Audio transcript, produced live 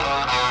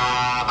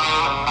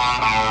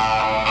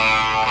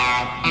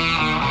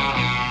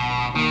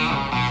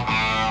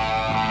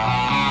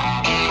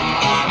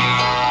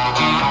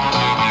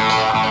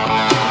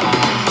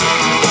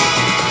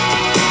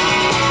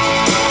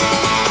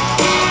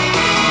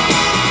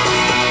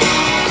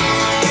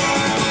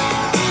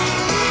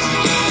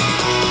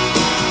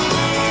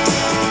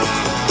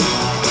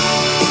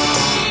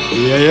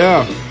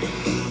Yeah.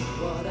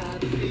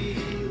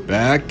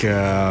 Back, doing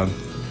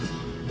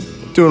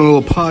a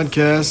little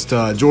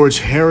podcast. George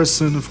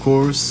Harrison, of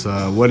course.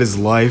 What is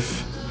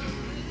Life?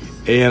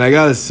 And I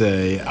gotta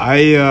say,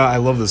 I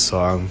love this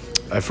song.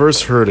 I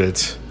first heard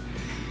it.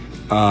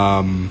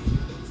 Well,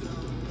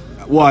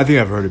 I think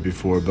I've heard it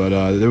before, but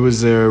there was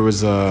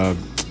the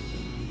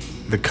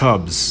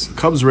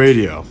Cubs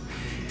radio,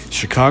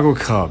 Chicago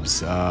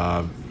Cubs.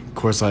 Of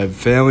course, I have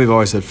family. I've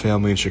always had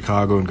family in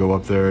Chicago and go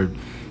up there at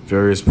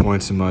various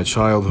points in my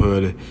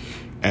childhood.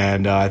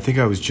 And I think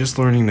I was just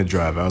learning to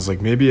drive. I was like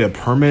maybe a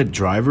permit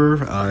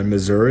driver in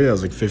Missouri. I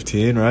was like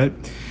 15, right?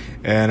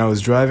 And I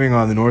was driving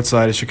on the north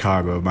side of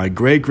Chicago. My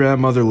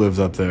great-grandmother lived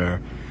up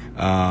there.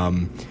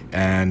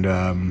 And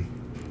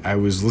I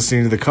was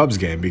listening to the Cubs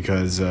game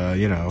because, I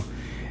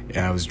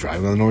was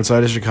driving on the north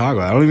side of Chicago.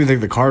 I don't even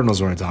think the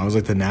Cardinals were in town. It was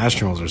like the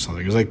Nationals or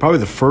something. It was like probably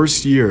the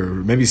first year,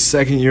 maybe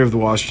second year of the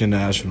Washington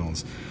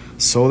Nationals.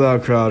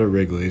 Sold-out crowd at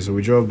Wrigley. So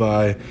we drove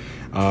by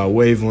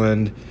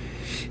Waveland.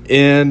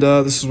 And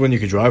this is when you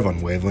could drive on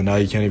Waveland. Now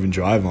you can't even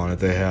drive on it.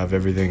 They have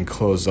everything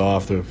closed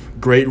off. The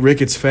great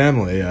Ricketts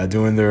family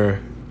doing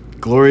their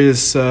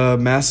glorious,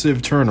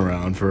 massive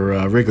turnaround for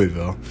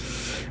Wrigleyville.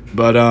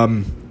 But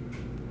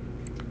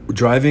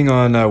driving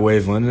on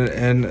Waveland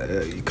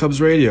and Cubs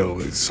radio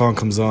song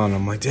comes on.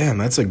 I'm like, damn,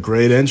 that's a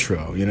great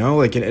intro,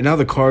 and now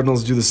the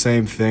Cardinals do the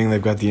same thing.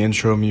 They've got the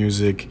intro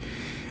music,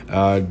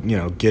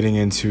 getting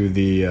into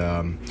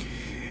the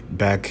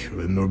back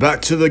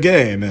to the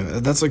game,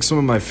 and that's like some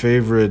of my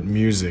favorite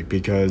music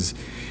because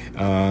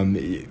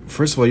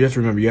first of all, you have to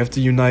remember, you have to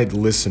unite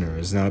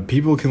listeners. Now,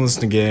 people can listen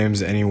to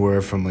games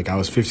anywhere from, like, I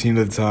was 15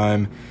 at the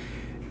time,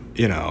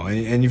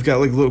 and you've got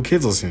like little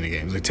kids listening to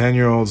games, like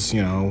 10-year-olds,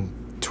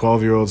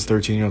 12-year-olds,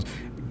 13-year-olds,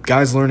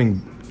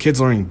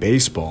 kids learning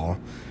baseball.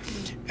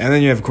 And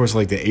then you have, of course,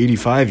 like the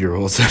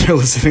 85-year-olds that are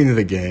listening to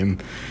the game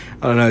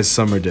on a nice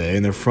summer day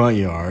in their front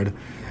yard,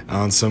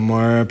 on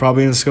somewhere,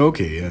 probably in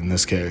Skokie in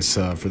this case,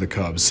 for the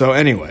Cubs. So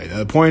anyway,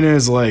 the point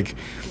is, like,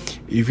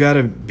 you've got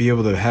to be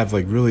able to have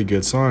like really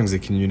good songs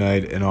that can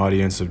unite an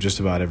audience of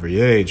just about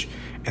every age.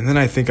 And then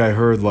I think I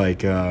heard,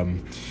 like,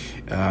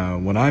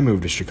 when I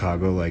moved to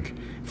Chicago, like,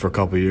 for a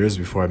couple of years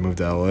before I moved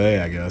to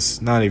LA, I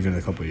guess, not even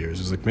a couple of years,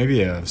 it was like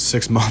maybe a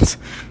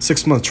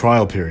 6-month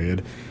trial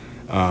period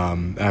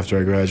after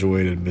I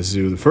graduated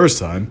Mizzou the first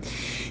time.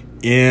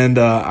 And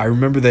I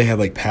remember they had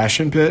like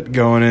Passion Pit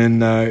going in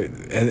the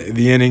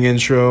inning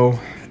intro,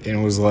 and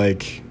it was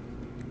like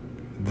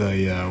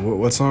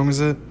what song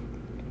was it?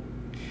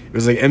 It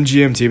was like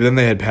MGMT, but then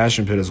they had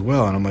Passion Pit as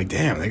well, and I'm like,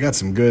 damn, they got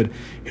some good.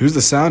 Who's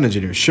the sound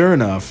engineer? Sure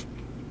enough,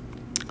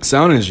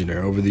 sound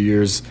engineer over the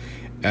years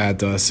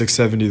at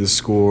 670 The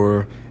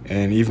Score,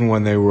 and even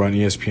when they were on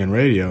ESPN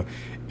Radio,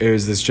 it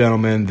was this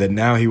gentleman that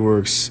now he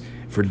works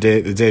for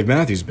the Dave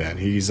Matthews Band.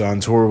 He's on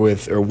tour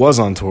with, or was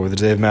on tour with the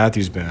Dave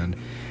Matthews Band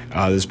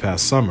this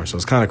past summer, so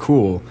it's kind of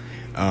cool.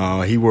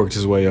 He worked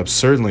his way up,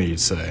 certainly you'd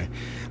say,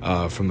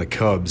 from the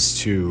Cubs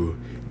to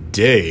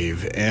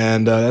Dave,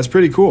 and that's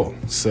pretty cool.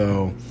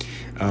 So,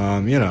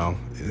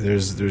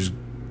 there's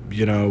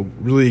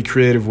really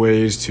creative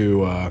ways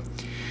to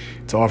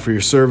offer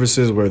your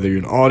services, whether you're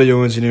an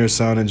audio engineer,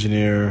 sound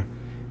engineer,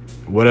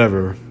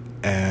 whatever,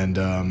 and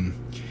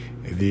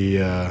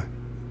the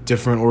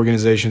different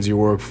organizations you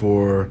work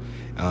for,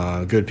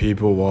 good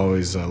people will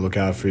always look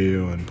out for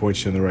you and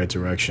point you in the right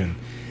direction.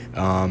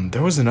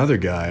 There was another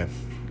guy.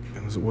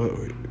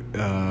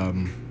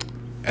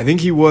 I think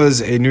he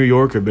was a New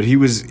Yorker, but he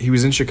was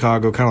in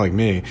Chicago, kind of like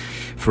me,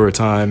 for a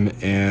time,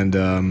 and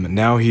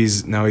now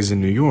he's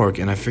in New York,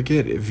 and I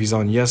forget if he's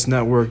on Yes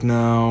Network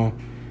now.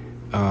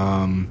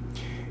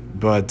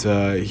 But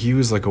he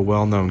was like a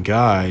well-known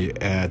guy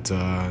at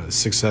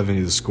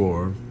 670 The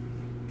Score.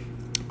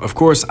 Of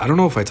course, I don't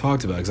know if I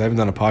talked about it because I haven't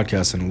done a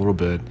podcast in a little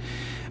bit.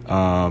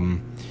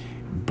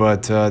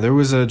 But there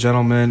was a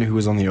gentleman who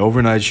was on the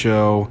overnight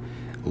show,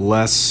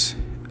 Les,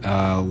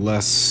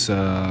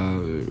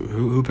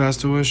 who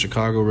passed away?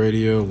 Chicago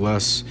radio,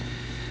 Les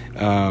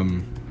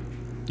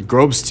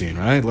Grobstein,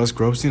 right? Les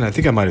Grobstein? I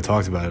think I might have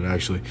talked about it,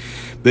 actually.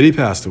 But he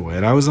passed away,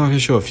 and I was on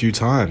his show a few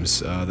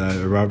times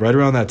right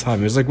around that time.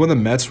 It was like when the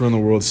Mets were in the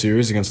World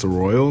Series against the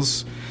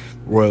Royals.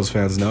 Royals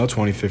fans know,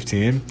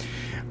 2015.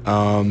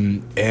 Or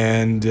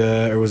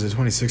was it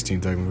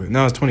 2016 technically?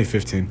 No, it was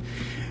 2015.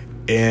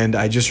 And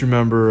I just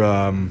remember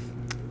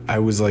I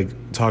was like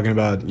talking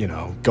about,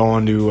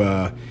 going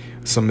to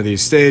some of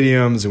these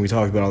stadiums, and we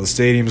talked about all the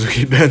stadiums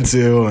we'd been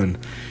to, and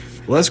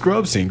Les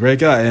Grobstein, great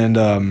guy, and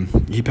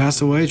he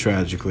passed away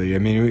tragically. I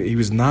mean, he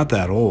was not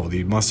that old.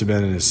 He must have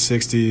been in his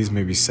 60s,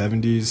 maybe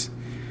 70s.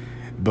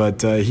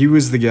 But he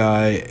was the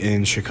guy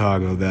in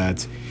Chicago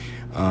that,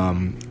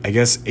 I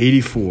guess,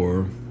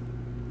 83,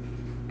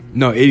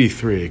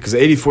 because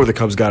 84 the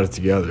Cubs got it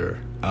together.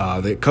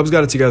 The Cubs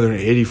got it together in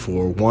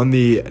 84, won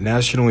the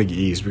National League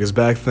East, because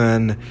back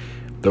then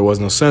there was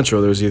no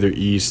Central, there was either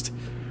East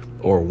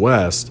or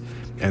West,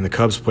 and the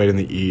Cubs played in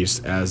the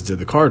East, as did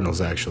the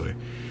Cardinals, actually.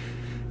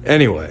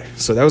 Anyway,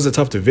 so that was a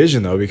tough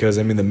division, though, because,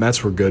 I mean, the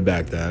Mets were good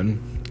back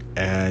then.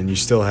 and you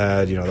still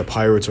had, the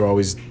Pirates were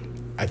always,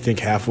 I think,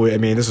 halfway. I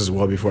mean, this was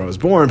well before I was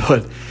born,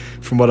 but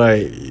from what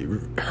I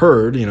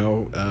heard,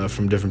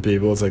 from different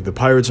people, it's like the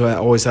Pirates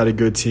always had a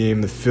good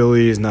team. The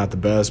Phillies, not the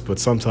best, but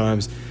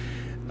sometimes.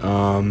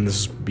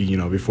 This was,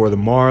 before the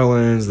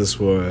Marlins. This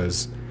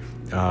was,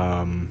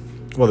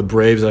 the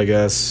Braves, I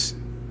guess,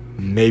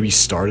 maybe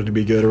started to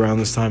be good around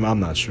this time. I'm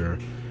not sure.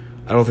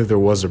 I don't think there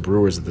was a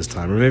Brewers at this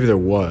time, or maybe there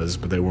was,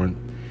 but they weren't.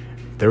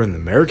 They were in the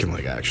American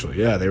League, actually.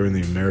 Yeah, they were in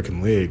the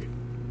American League.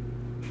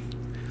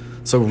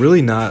 So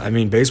really not. I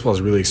mean, baseball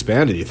has really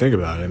expanded. You think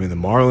about it. I mean, the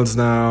Marlins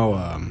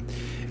now.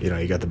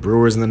 You got the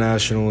Brewers in the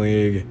National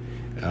League,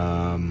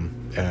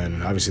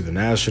 and obviously the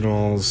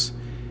Nationals.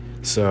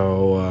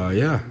 So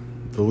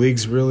the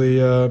league's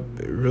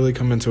really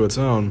come into its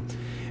own,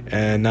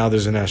 and now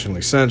there's a National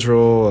League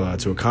Central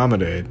to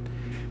accommodate.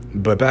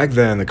 But back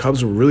then, the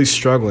Cubs were really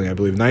struggling. I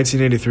believe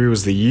 1983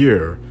 was the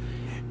year,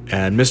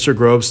 and Mr.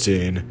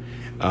 Grobstein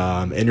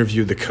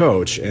interviewed the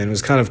coach and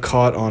was kind of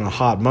caught on a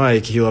hot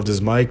mic. He left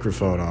his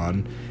microphone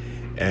on,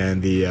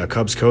 and the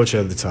Cubs coach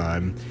at the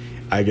time,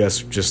 I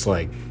guess, just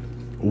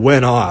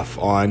went off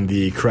on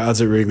the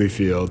crowds at Wrigley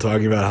Field,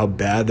 talking about how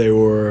bad they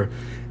were.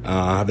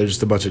 They're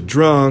just a bunch of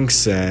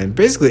drunks, and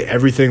basically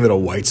everything that a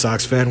White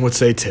Sox fan would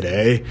say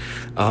today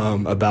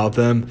about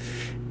them.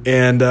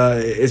 And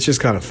it's just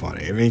kind of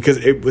funny. I mean, because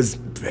it was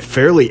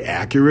fairly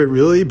accurate,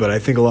 really, but I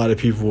think a lot of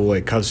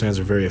people, Cubs fans,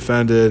 are very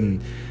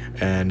offended.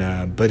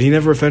 But he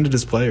never offended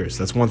his players.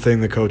 That's one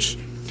thing the coach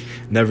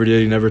never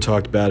did. He never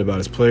talked bad about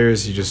his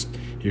players. He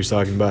was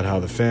talking about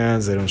how the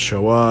fans, they don't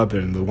show up,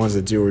 and the ones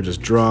that do are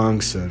just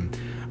drunks, and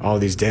all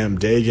these damn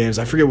day games.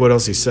 I forget what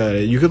else he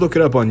said. You could look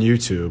it up on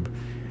YouTube,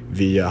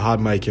 the hot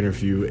mic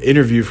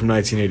interview from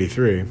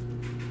 1983.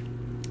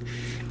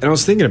 And I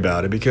was thinking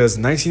about it because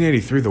in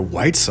 1983, the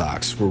White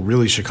Sox were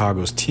really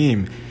Chicago's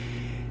team,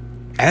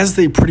 as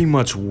they pretty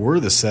much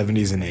were the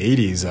 70s and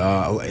 80s.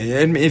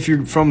 And if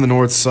you're from the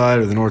North Side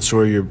or the North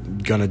Shore, you're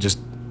going to just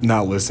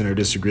not listen or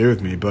disagree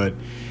with me. But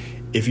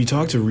if you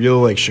talk to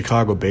real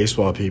Chicago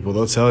baseball people,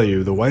 they'll tell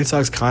you the White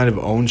Sox kind of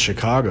owned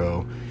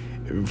Chicago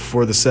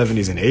for the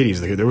 70s and 80s.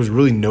 There was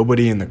really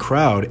nobody in the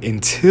crowd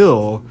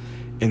until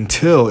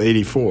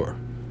 84.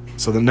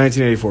 So the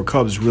 1984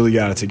 Cubs really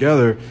got it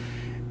together.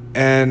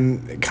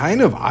 And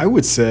kind of, I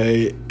would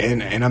say,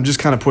 and I'm just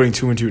kind of putting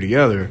two and two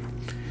together,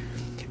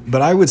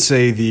 but I would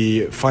say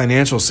the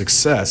financial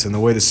success and the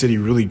way the city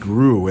really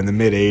grew in the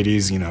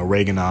mid-'80s,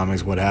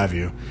 Reaganomics, what have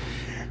you.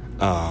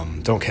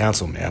 Don't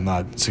cancel me. I'm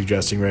not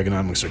suggesting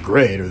Reaganomics are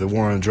great or the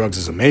war on drugs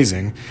is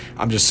amazing.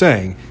 I'm just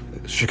saying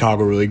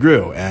Chicago really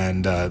grew,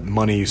 and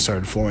money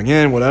started flowing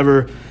in,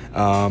 whatever.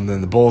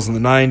 Then the Bulls in the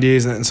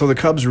 90s. And so the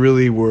Cubs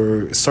really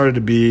started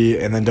to be,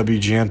 and then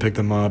WGN picked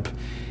them up.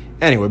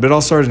 Anyway, but it all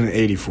started in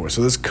 84.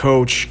 So this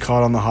coach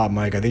caught on the hot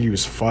mic. I think he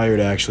was fired,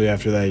 actually,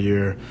 after that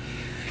year.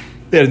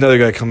 They had another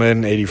guy come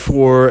in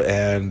 84,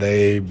 and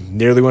they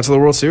nearly went to the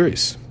World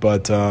Series.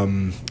 But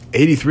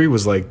 83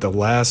 was the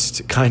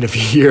last kind of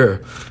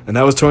year. And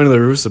that was Tony La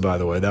Russa, by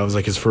the way. That was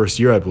his first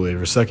year, I believe,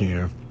 or second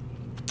year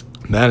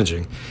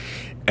managing.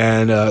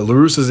 And La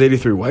Russa's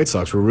 83 White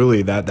Sox were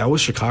really, that was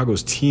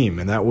Chicago's team,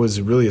 and that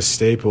was really a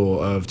staple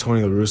of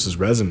Tony La Russa's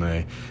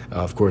resume,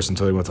 of course,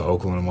 until he went to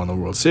Oakland and won the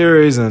World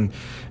Series, and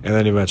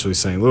then eventually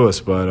St. Louis.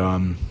 But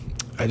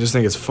I just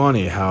think it's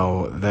funny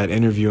how that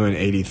interview in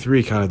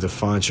 83 kind of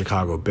defined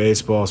Chicago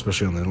baseball,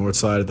 especially on the north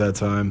side at that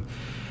time,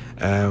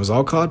 and it was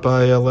all caught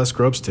by Les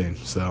Grobstein.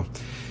 So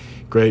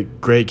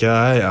great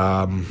guy.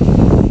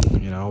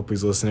 Hope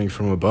he's listening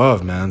from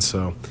above, man.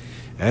 So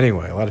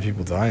anyway, a lot of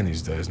people dying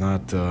these days.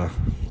 Not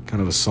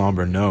kind of a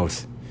somber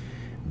note,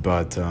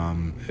 but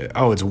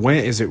it's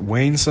Wayne. Is it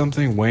Wayne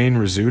something? Wayne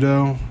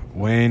Rizzuto?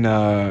 Wayne.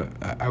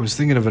 I was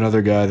thinking of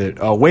another guy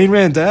Wayne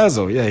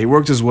Randazzo. Yeah, he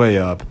worked his way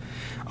up.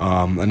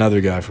 Another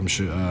guy from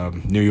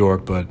New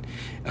York, but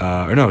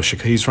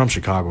he's from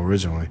Chicago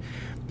originally,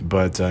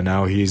 but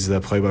now he's the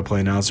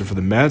play-by-play announcer for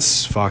the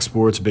Mets, Fox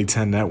Sports, Big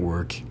Ten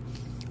Network,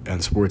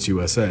 and Sports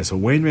USA. So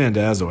Wayne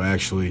Randazzo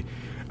actually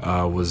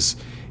was.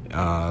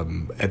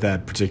 At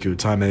that particular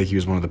time, I think he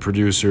was one of the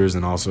producers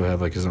and also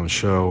had his own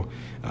show,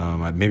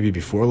 maybe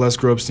before Les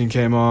Grobstein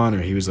came on,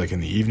 or he was in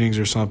the evenings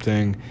or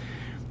something.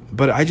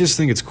 But I just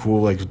think it's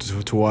cool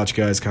to watch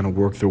guys kind of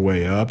work their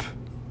way up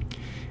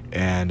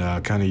and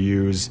kind of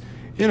use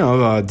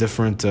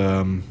different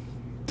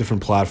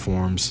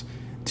platforms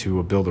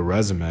to build a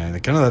resume.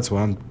 And kind of that's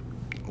what I'm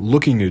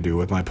looking to do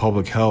with my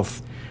public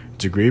health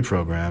degree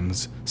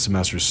programs.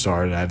 Semester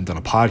started. I haven't done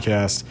a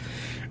podcast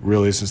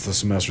really since the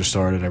semester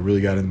started. I really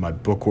got into my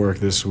book work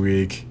this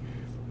week,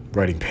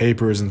 writing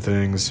papers and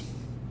things.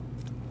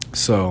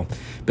 So,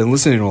 been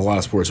listening to a lot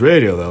of sports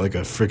radio, though, like a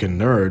freaking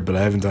nerd, but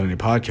I haven't done any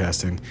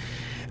podcasting.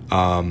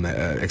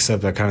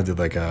 Except I kind of did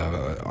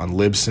on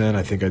Libsyn.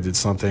 I think I did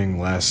something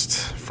last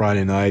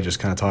Friday night, just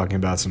kind of talking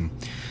about some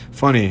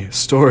funny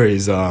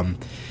stories. And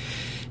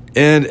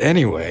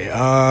anyway,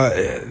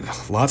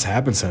 lots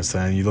happened since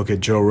then. You look at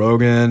Joe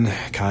Rogan,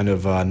 kind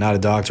of not a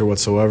doctor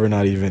whatsoever,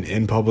 not even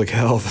in public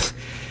health,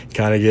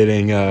 kind of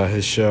getting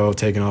his show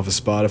taken off of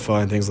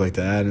Spotify and things like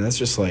that. And that's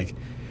just like,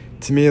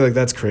 to me, like,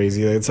 that's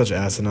crazy. Like, it's such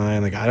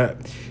asinine. Like,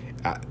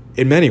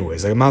 in many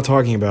ways, like, I'm not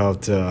talking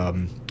about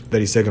that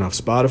he's taken off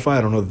Spotify.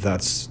 I don't know that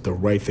that's the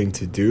right thing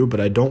to do,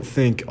 but I don't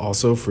think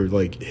also for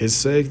like his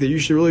sake that you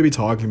should really be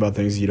talking about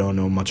things you don't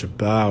know much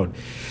about.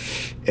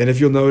 And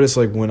if you'll notice,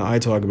 like, when I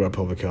talk about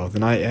public health,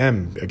 and I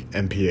am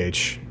an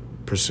MPH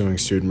pursuing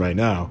student right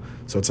now,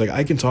 so it's like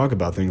I can talk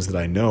about things that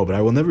I know, but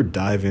I will never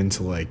dive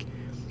into like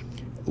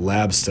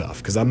lab stuff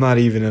because I'm not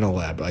even in a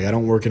lab. Like, I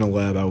don't work in a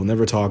lab. I will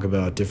never talk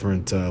about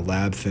different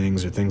lab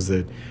things or things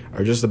that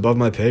are just above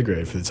my pay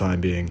grade for the time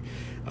being.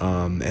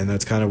 And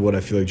that's kind of what I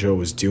feel like Joe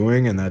was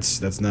doing, and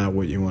that's not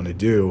what you want to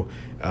do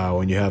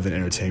when you have an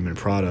entertainment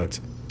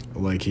product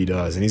like he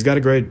does. And he's got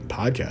a great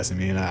podcast. I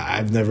mean,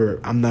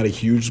 I'm not a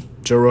huge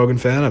Joe Rogan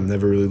fan. I've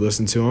never really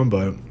listened to him,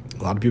 but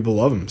a lot of people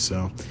love him.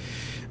 So,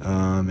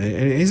 and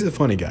he's a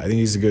funny guy. I think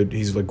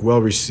he's like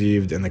well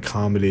received in the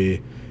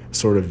comedy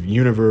sort of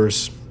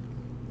universe.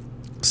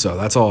 So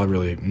that's all I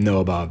really know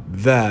about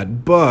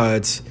that.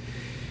 But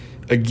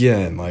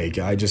again, like,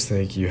 I just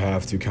think you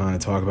have to kind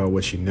of talk about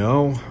what you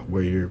know,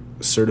 where you're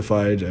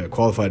certified,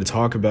 qualified to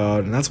talk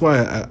about. And that's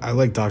why I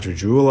like Dr.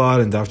 Drew a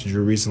lot. And Dr.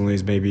 Drew recently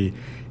has maybe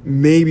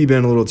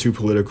been a little too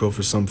political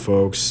for some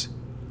folks.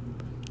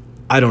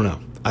 I don't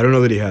know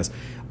that he has.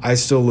 I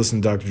still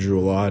listen to Dr. Drew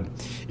a lot,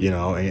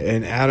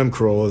 and Adam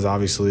Carolla is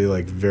obviously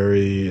like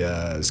very,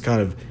 is kind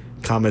of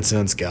common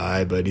sense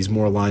guy, but he's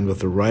more aligned with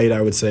the right,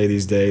 I would say,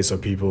 these days. So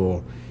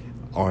people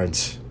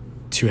aren't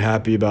too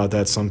happy about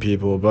that, some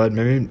people. But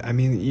maybe, I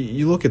mean,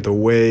 you look at the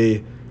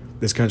way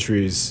this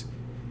country's,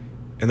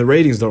 and the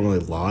ratings don't really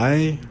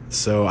lie.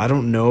 So I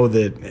don't know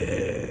that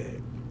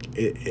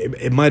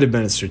it might have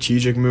been a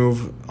strategic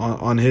move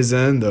on his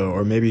end,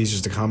 or maybe he's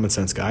just a common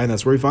sense guy, and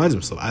that's where he finds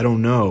himself. I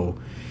don't know.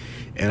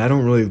 And I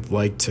don't really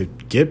like to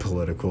get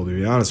political, to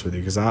be honest with you,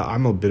 because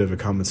I'm a bit of a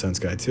common sense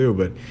guy too.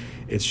 But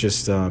it's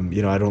just, I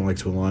don't like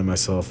to align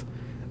myself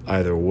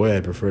either way. I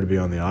prefer to be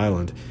on the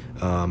island,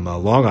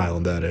 Long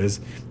Island, that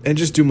is, and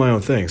just do my own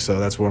thing. So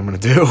that's what I'm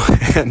going to do.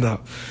 And,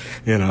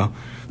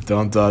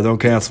 don't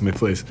cancel me,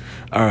 please.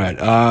 All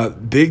right.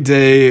 Big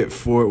day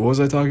for, what was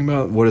I talking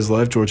about? What is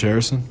Life? George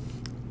Harrison?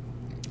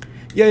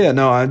 Yeah,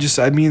 no, I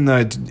mean,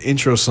 the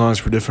intro songs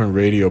for different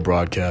radio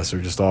broadcasts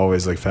are just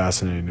always, like,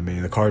 fascinating to me.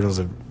 The Cardinals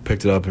have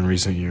picked it up in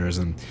recent years,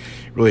 and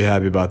really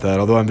happy about that.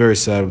 Although I'm very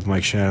sad with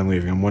Mike Shannon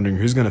leaving. I'm wondering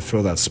who's going to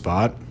fill that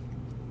spot.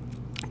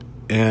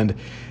 And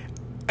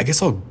I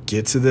guess I'll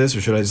get to this,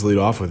 or should I just lead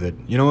off with it?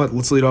 You know what?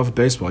 Let's lead off with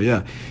baseball,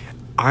 yeah.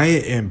 I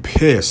am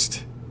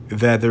pissed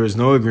that there is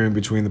no agreement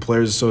between the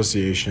Players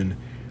Association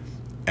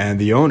and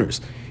the owners.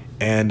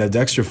 And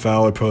Dexter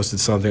Fowler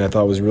posted something I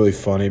thought was really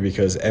funny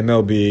because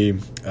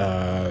MLB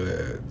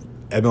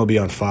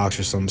on Fox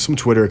or some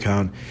Twitter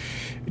account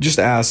just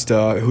asked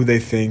who they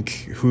think,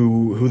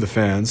 who the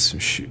fans,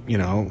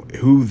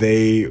 who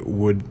they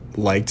would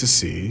like to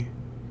see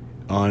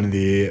on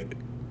the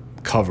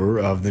cover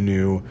of the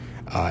new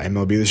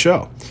MLB The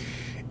Show.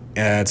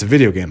 It's a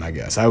video game, I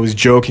guess. I was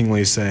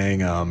jokingly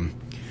saying,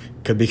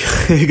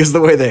 because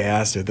the way they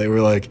asked it, they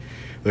were like,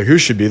 who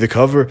should be the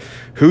cover?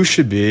 Who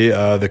should be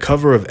the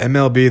cover of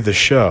MLB The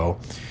Show?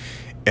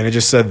 And it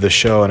just said The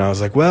Show, and I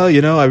was like, well,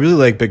 I really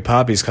like Big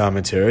Papi's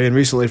commentary, and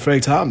recently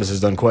Frank Thomas has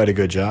done quite a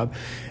good job.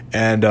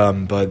 And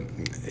but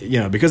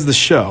because of the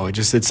show, it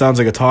sounds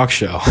like a talk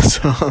show.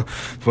 So,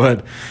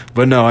 but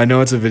no, I know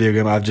it's a video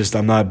game.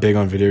 I'm not big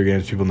on video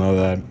games. People know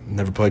that.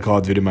 Never played Call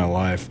of Duty in my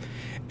life,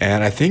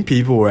 and I think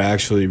people were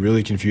actually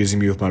really confusing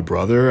me with my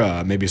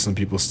brother. Maybe some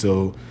people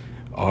still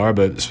are,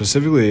 but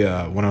specifically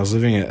when I was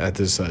living at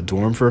this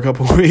dorm for a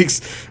couple of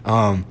weeks,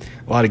 a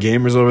lot of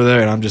gamers over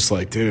there, and I'm just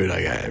like, dude,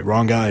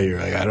 wrong guy here.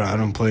 I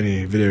don't play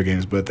any video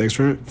games, but thanks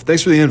for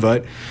the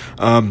invite.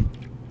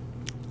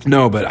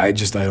 No, but I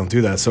don't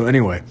do that. So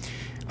anyway,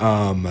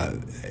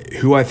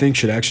 who I think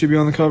should actually be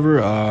on the cover,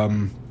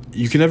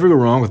 you can never go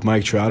wrong with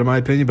Mike Trout, in my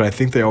opinion, but I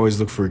think they always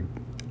look for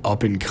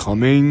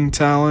up-and-coming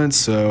talent,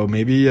 so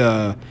maybe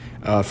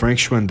Frank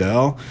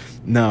Schwindel.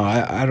 No,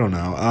 I don't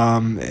know.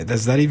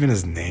 Is that even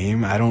his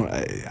name?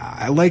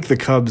 I like the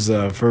Cubs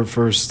for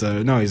first.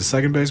 No, he's a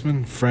second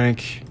baseman.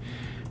 Frank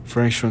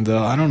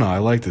Schwindel. I don't know. I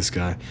like this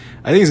guy.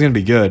 I think he's going to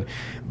be good,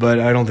 but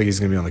I don't think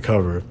he's going to be on the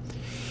cover.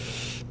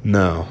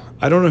 No.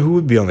 I don't know who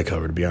would be on the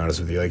cover, to be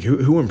honest with you. Like,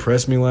 who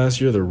impressed me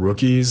last year? The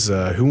rookies?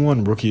 Who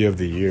won Rookie of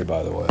the Year,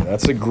 by the way?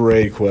 That's a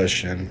great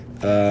question.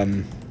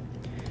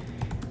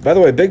 By the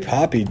way, Big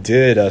Papi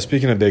did,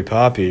 speaking of Big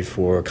Papi,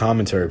 for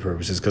commentary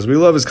purposes, because we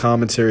love his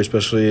commentary,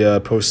 especially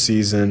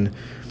postseason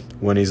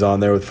when he's on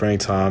there with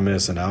Frank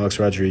Thomas and Alex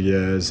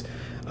Rodriguez,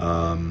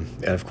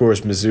 and, of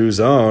course, Mizzou's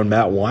own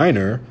Matt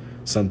Weiner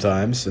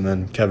sometimes, and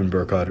then Kevin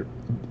Burkhardt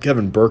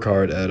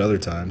at other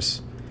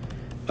times.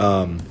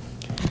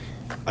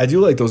 I do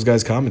like those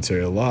guys'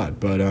 commentary a lot,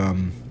 but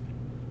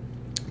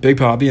Big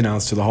Papi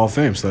announced to the Hall of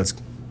Fame, so that's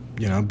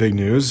big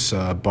news.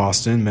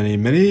 Boston,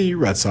 many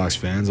Red Sox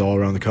fans all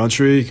around the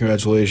country.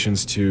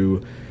 Congratulations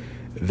to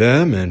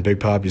them, and Big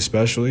Papi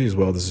especially. He's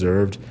well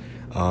deserved.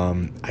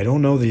 I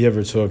don't know that he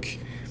ever took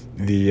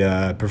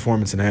the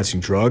performance enhancing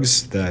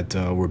drugs that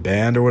were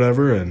banned or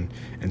whatever, and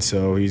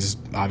so he's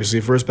obviously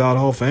a first ballot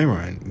Hall of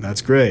Famer, and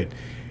that's great.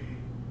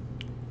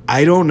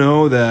 I don't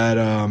know that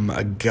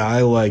a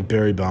guy like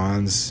Barry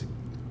Bonds,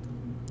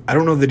 I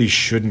don't know that he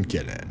shouldn't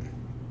get in.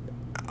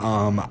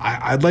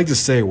 I'd like to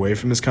stay away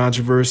from this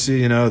controversy,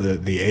 you know,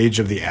 the age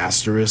of the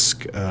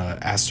asterisk. Am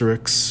I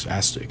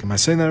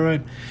saying that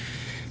right?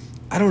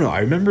 I don't know. I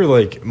remember,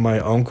 like, my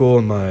uncle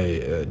and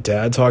my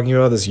dad talking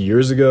about this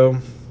years ago,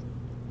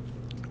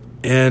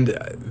 and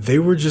they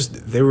were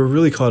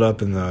really caught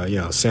up in the, you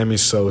know, Sammy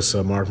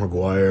Sosa, Mark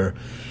McGwire,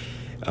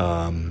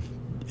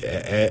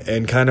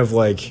 and kind of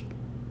like,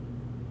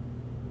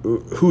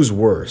 who's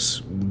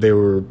worse? They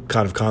were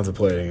kind of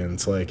contemplating, and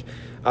it's like,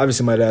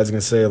 obviously my dad's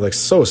gonna say like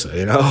Sosa,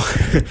 you know,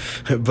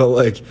 but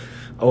like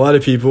a lot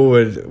of people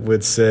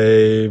would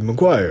say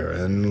McGwire,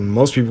 and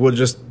most people would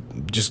just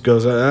go,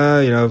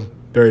 you know,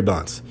 Barry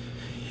Bonds,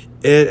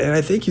 and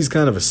I think he's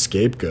kind of a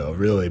scapegoat,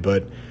 really.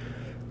 But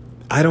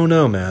I don't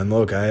know, man.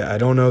 Look, I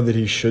don't know that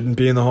he shouldn't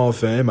be in the Hall of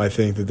Fame. I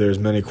think that there's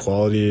many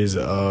qualities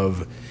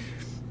of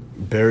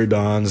Barry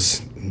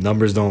Bonds.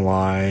 Numbers don't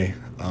lie,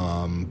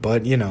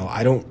 but you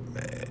know,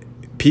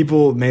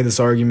 people made this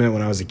argument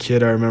when I was a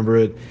kid. I remember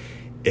it.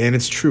 And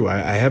it's true. I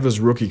have his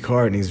rookie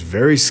card, and he's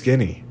very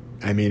skinny.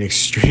 I mean,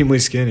 extremely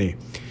skinny.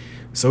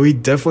 So he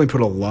definitely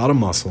put a lot of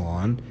muscle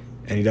on,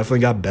 and he definitely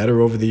got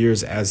better over the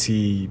years as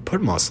he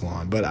put muscle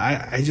on. But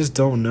I just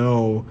don't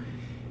know,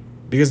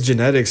 because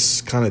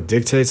genetics kind of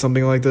dictate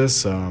something like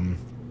this.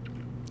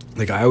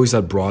 Like, I always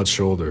had broad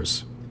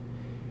shoulders.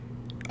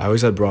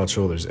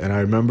 And I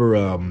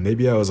remember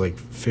maybe I was like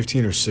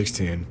 15 or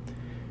 16,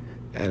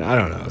 and I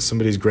don't know,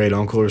 somebody's great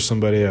uncle or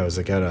somebody, I was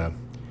like at a...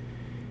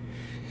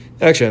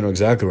 Actually, I know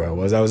exactly where I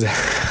was. I was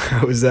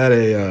at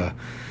a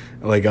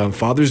on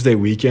Father's Day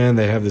weekend.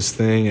 They have this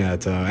thing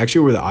at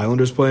actually where the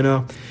Islanders play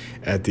now,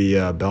 at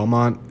the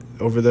Belmont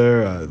over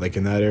there, like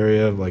in that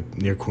area, like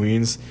near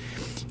Queens.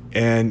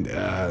 And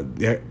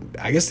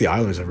I guess the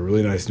Islanders have a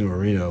really nice new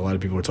arena. A lot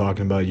of people are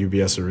talking about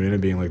UBS Arena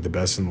being like the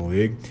best in the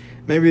league.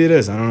 Maybe it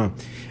is. I don't know.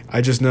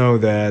 I just know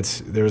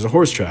that there's a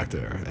horse track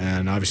there,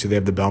 and obviously they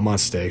have the Belmont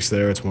Stakes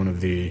there. It's one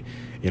of the,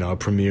 you know,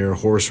 premier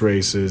horse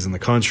races in the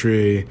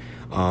country.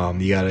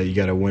 You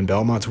gotta win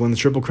Belmont to win the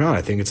Triple Crown.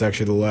 I think it's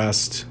actually the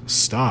last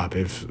stop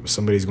if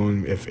somebody's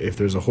going. If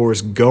there's a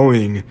horse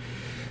going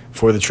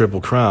for the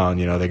Triple Crown,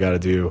 you know, they got to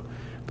do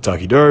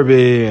Kentucky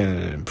Derby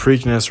and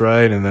Preakness,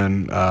 right, and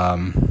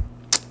then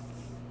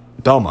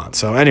Belmont.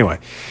 So anyway,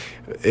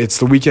 it's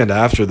the weekend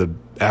after the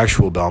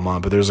actual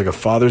Belmont, but there's like a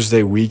Father's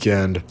Day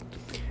weekend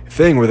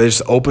thing where they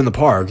just open the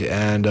park,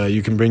 and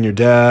you can bring your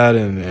dad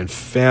and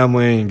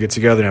family and get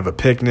together and have a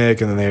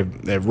picnic, and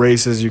then they have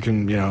races you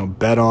can, you know,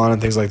 bet on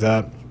and things like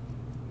that.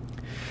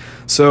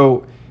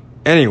 So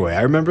anyway,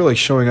 I remember like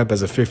showing up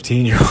as a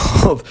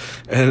 15-year-old,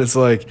 and it's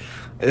like,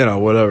 you know,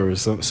 whatever,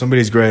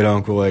 somebody's great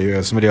uncle, like, you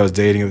know, somebody I was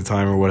dating at the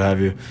time or what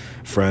have you,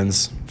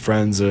 friends,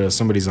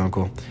 somebody's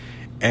uncle.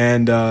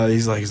 And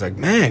he's like,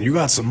 man, you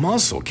got some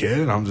muscle, kid.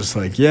 And I'm just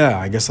like, yeah,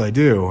 I guess I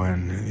do.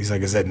 And he's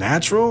like, is that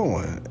natural?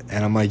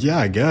 And I'm like, yeah,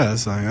 I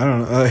guess. I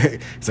don't know.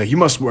 He's like, you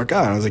must work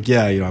out. And I was like,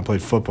 yeah, you know, I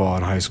played football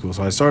in high school,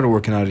 so I started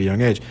working out at a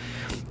young age.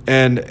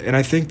 And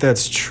I think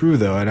that's true,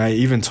 though. And I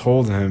even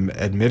told him,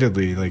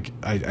 admittedly, like,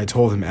 I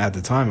told him at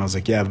the time, I was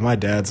like, yeah, but my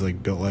dad's,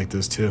 like, built like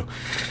this, too.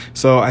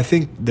 So I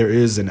think there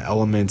is an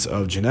element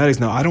of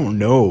genetics. Now, I don't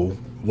know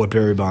what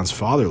Barry Bonds'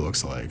 father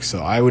looks like, so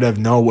I would have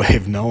no way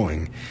of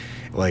knowing,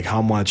 like,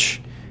 how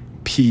much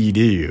PED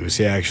use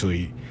he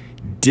actually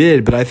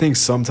did. But I think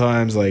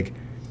sometimes, like,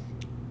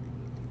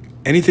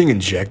 anything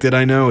injected,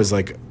 I know, is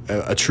like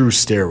a true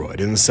steroid,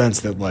 in the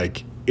sense that,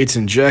 like, it's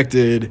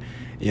injected,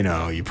 you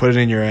know, you put it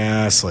in your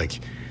ass, like,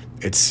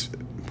 it's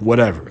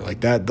whatever,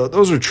 like that.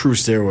 Those are true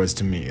steroids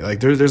to me. Like,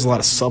 there's a lot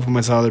of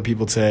supplements other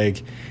people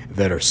take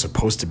that are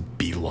supposed to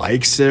be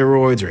like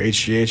steroids or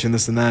HGH and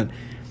this and that.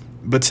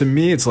 But to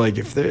me, it's like,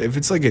 if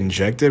it's like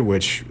injected,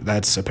 which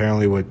that's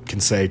apparently what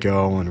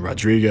Canseco and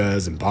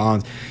Rodriguez and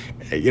Bonds,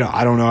 you know,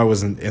 I don't know, I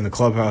wasn't in the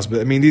clubhouse, but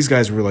I mean, these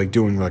guys were like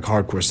doing like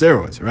hardcore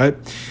steroids, right?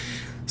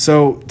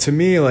 So to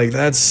me, like,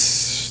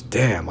 that's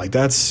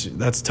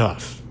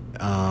tough.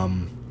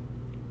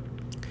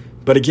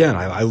 But again,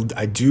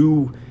 I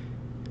do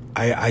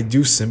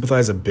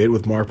sympathize a bit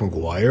with Mark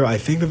McGwire. I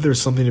think that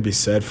there's something to be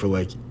said for,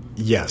 like,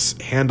 yes,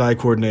 hand-eye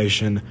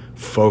coordination,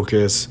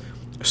 focus,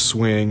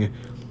 swing,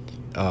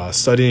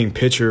 studying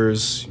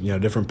pitchers, you know,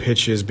 different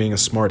pitches, being a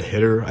smart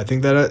hitter. I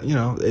think that, you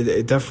know,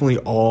 it definitely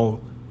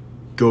all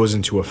goes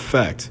into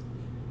effect.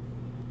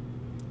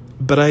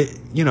 But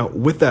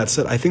with that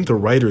said, I think the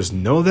writers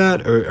know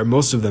that, or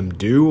most of them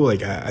do.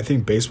 Like, I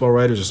think baseball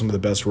writers are some of the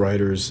best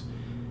writers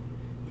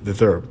that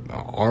there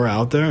are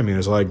out there. I mean,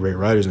 there's a lot of great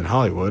writers in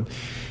Hollywood.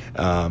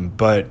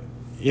 But,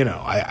 you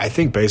know, I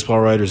think baseball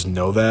writers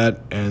know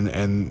that.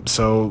 And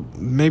so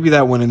maybe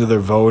that went into their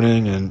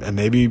voting, and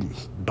maybe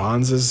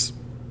Bonds is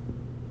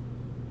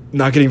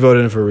not getting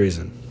voted in for a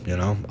reason, you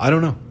know? I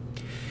don't know.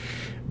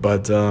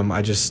 But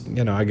I just,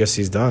 I guess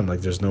he's done.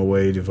 Like, there's no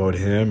way to vote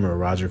him or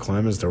Roger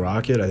Clemens to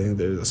Rocket. I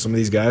think some of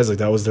these guys, like,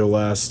 that was their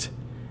last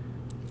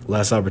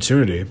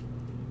opportunity.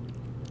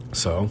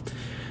 So,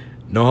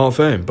 no Hall of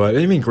Fame. But,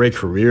 I mean, great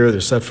career.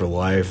 They're set for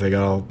life. They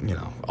got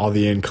all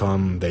the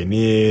income they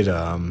need.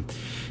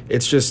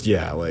 It's just,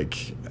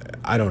 like,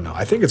 I don't know.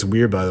 I think it's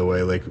weird, by the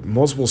way. Like,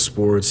 multiple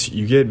sports,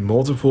 you get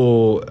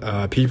multiple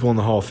people in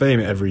the Hall of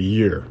Fame every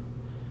year.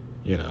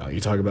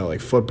 You talk about,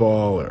 like,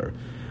 football or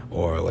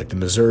like the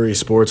Missouri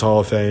Sports Hall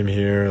of Fame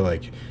here,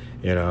 like,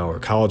 or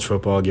college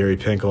football. Gary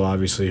Pinkel,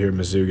 obviously, here at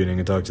Mizzou getting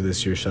inducted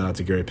this year. Shout out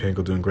to Gary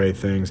Pinkel, doing great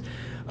things.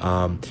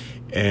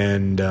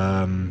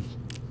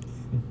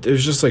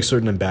 There's just like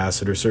certain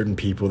ambassadors, certain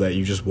people that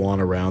you just want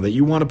around, that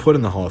you want to put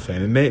in the Hall of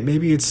Fame. And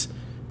maybe it's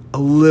a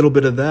little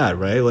bit of that,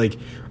 right? Like,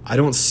 I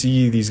don't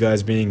see these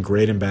guys being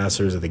great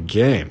ambassadors of the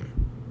game.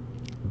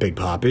 Big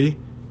Papi,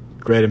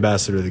 great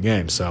ambassador of the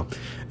game. So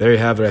there you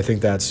have it. I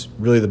think that's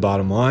really the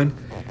bottom line.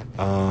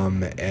 By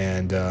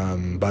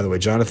the way,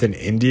 Jonathan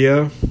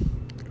India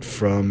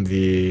from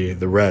the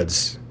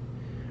Reds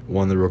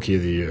won the Rookie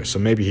of the Year, so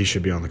maybe he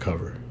should be on the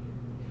cover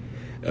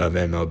of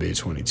MLB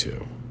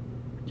 22.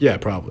 Yeah,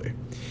 probably.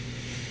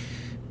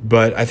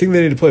 But I think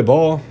they need to play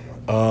ball.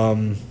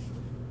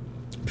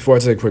 Before I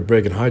take a quick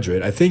break and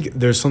hydrate, I think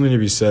there's something to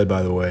be said,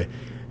 by the way,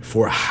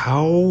 for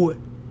how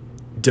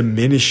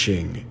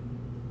diminishing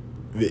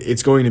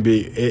it's going to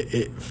be.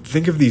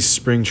 Think of these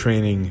spring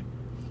training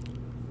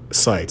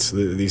sites,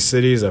 these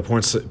cities,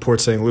 Port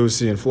St.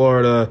 Lucie in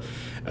Florida,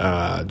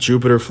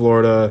 Jupiter,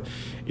 Florida,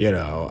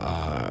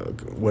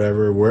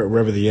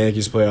 wherever the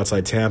Yankees play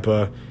outside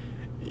Tampa,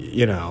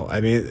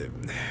 I mean,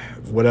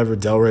 whatever,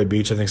 Delray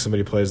Beach, I think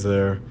somebody plays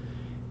there,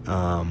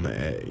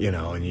 and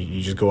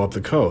you just go up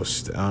the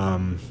coast.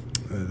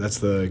 That's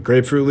the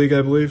Grapefruit League,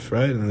 I believe,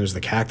 right? And then there's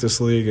the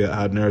Cactus League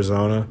out in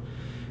Arizona.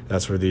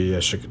 That's where the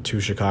two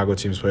Chicago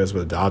teams play. That's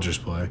where the Dodgers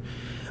play.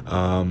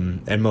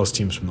 And most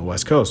teams from the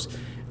West Coast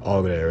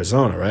all go to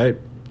Arizona, right?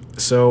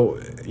 So,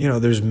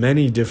 there's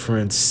many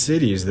different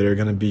cities that are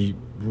going to be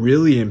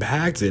really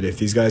impacted if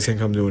these guys can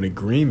come to an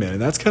agreement.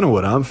 And that's kind of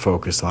what I'm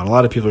focused on. A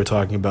lot of people are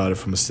talking about it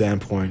from a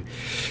standpoint.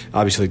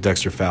 Obviously,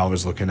 Dexter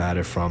Fowler's looking at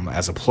it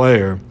as a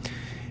player.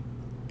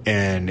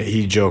 And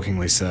he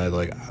jokingly said,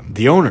 like,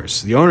 the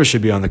owners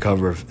should be on the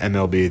cover of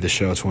MLB The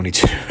Show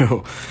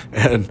 22.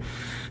 And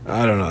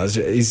I don't know.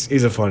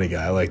 He's a funny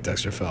guy. I like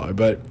Dexter Fowler.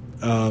 But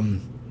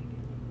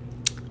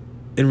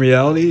in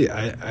reality,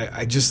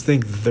 I just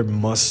think there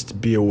must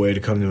be a way to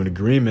come to an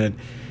agreement,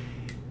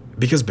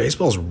 because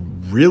baseball's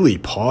really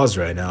paused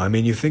right now. I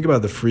mean, you think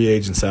about the free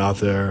agents out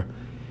there.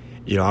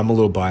 I'm a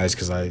little biased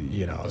because I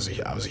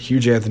was a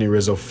huge Anthony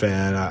Rizzo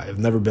fan. I've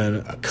never been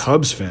a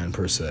Cubs fan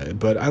per se,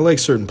 but I like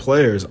certain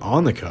players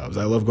on the Cubs.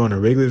 I love going to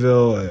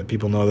Wrigleyville.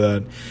 People know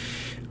that.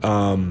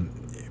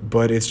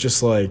 But it's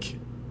just like,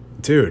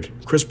 dude,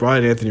 Chris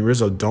Bryant and Anthony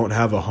Rizzo don't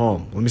have a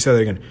home. Let me say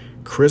that again.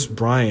 Chris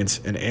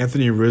Bryant and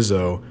Anthony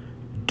Rizzo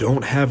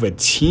don't have a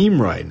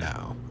team right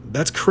now.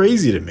 That's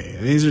crazy to me.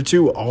 And these are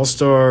two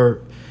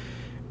all-star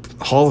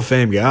Hall of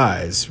Fame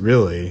guys,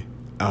 really.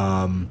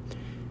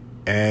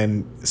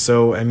 And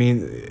so, I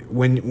mean,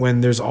 when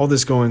there's all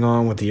this going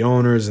on with the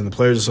owners and the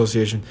Players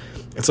Association,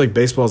 it's like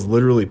baseball's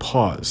literally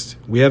paused.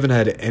 We haven't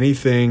had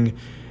anything.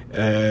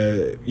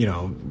 I've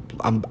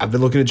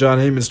been looking at John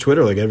Heyman's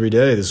Twitter like every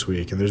day this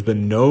week, and there's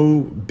been no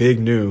big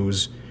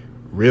news,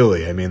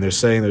 really. I mean, they're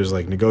saying there's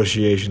like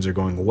negotiations are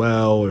going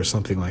well or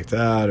something like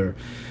that, or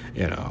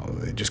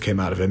they just came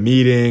out of a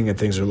meeting and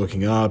things are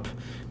looking up.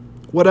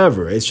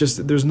 Whatever. It's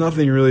just there's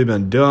nothing really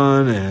been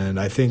done, and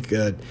I think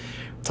that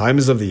time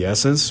is of the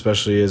essence,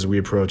 especially as we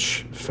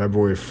approach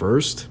February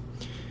 1st.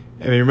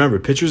 I mean, remember,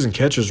 pitchers and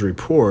catchers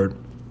report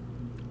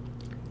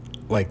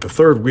like the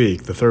third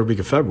week of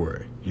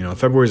February.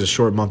 February is a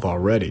short month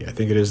already. I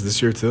think it is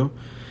this year too.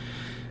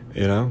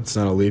 It's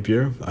not a leap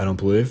year, I don't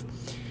believe.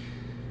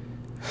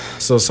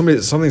 So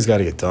something's got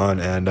to get done,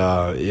 and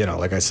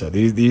like I said,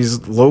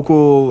 these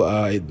local.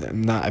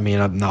 I'm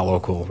not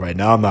local right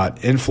now. I'm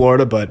not in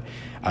Florida, but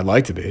I'd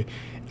like to be.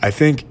 I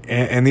think,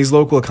 and these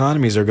local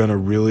economies are going to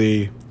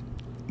really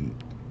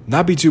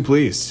not be too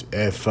pleased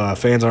if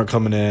fans aren't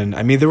coming in.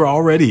 I mean,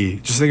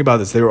 just think about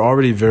this. They were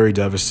already very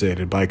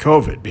devastated by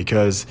COVID,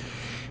 because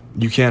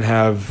you can't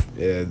have,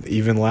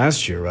 even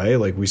last year, right?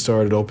 Like, we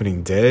started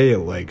opening day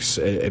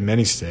at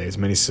many states,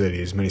 many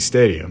cities, many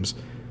stadiums,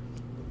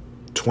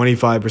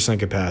 25%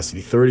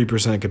 capacity,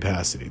 30%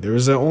 capacity. There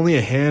was only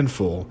a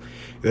handful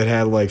that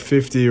had like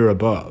 50 or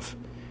above.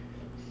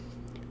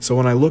 So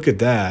when I look at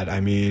that,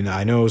 I mean,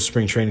 I know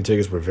spring training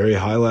tickets were very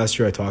high last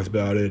year. I talked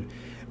about it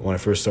when I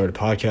first started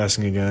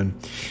podcasting again.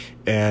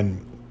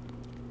 And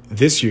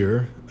this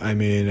year, I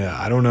mean,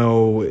 I don't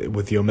know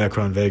with the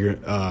Omicron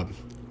variant,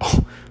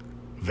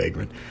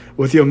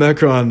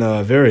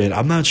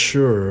 I'm not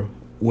sure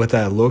what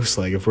that looks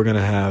like if we're going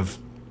to have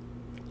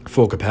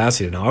full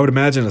capacity. Now, I would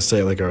imagine a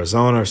state like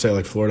Arizona or a state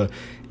like Florida,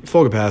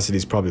 full capacity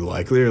is probably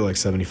likely, or like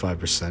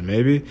 75%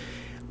 maybe.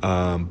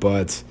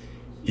 But,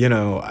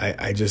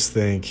 I just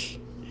think,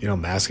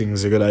 masking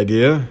is a good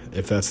idea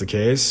if that's the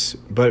case.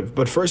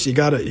 But first you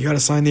gotta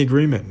sign the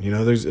agreement.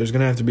 There's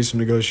gonna have to be some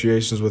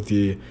negotiations with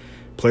the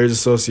Players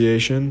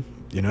Association.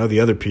 The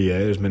other PA.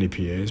 There's many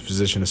PAs,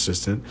 position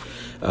assistant.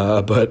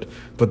 But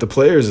the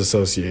Players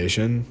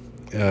Association,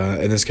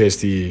 in this case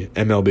the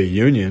MLB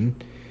union,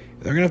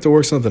 they're gonna have to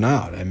work something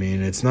out. I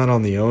mean, it's not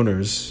on the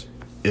owners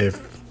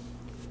if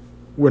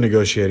we're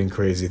negotiating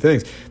crazy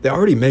things. They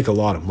already make a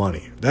lot of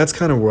money. That's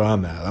kind of where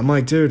I'm at. I'm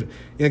like, dude,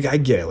 I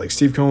get it. Like,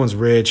 Steve Cohen's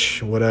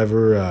rich,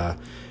 whatever.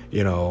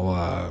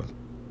 The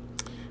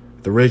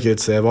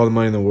Ricketts, they have all the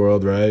money in the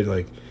world, right?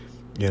 Like,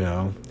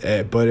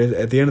 but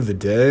at the end of the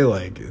day,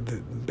 like,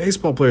 the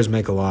baseball players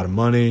make a lot of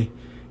money.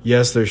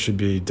 Yes, there should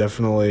be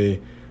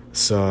definitely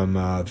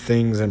some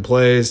things in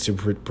place to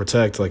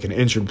protect, like, an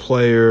injured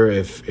player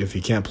if he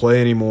can't play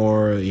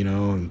anymore,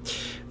 and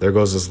there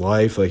goes his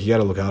life. Like, you got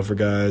to look out for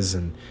guys,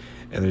 and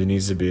there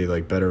needs to be,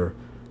 like, better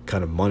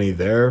kind of money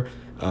there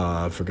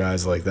for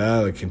guys like that,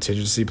 like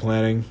contingency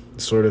planning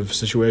sort of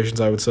situations,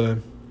 I would say.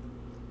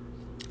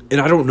 And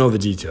I don't know the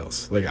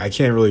details. Like, I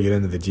can't really get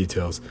into the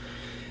details.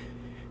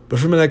 But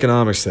from an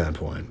economic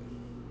standpoint,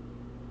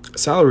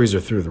 salaries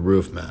are through the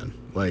roof, man.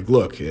 Like,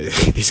 look,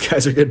 these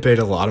guys are getting paid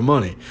a lot of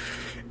money.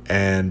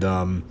 And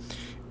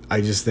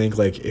I just think,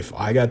 like, if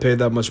I got paid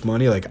that much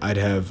money, like, I'd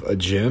have a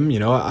gym.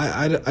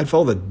 I'd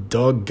follow the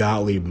Doug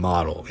Gottlieb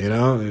model,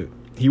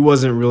 He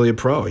wasn't really a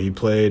pro. He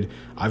played,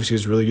 obviously, he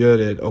was really good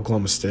at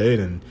Oklahoma State,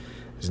 and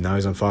now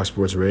he's on Fox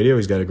Sports Radio.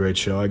 He's got a great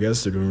show, I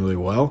guess. They're doing really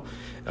well.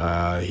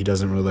 He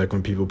doesn't really like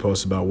when people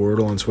post about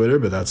Wordle on Twitter,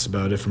 but that's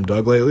about it from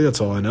Doug lately.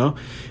 That's all I know.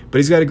 But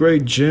he's got a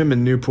great gym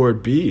in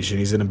Newport Beach, and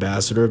he's an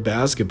ambassador of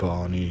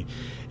basketball, and he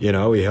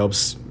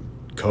helps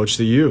coach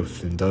the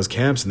youth and does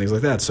camps and things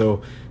like that.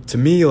 So to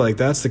me, like,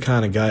 that's the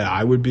kind of guy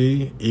I would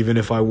be, even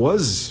if I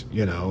was,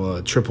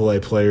 a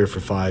AAA player for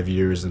 5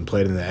 years and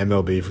played in the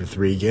MLB for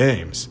 3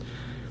 games.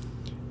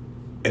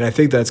 And I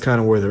think that's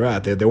kind of where they're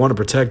at. They want to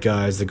protect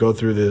guys that go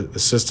through the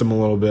system a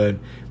little bit.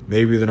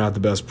 Maybe they're not the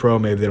best pro.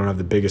 Maybe they don't have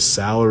the biggest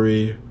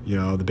salary,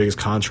 the biggest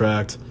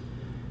contract.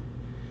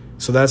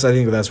 So I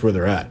think that's where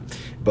they're at.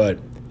 But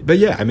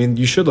yeah, I mean,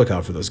 you should look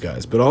out for those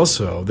guys. But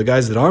also, the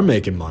guys that are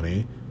making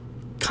money,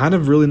 kind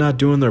of really not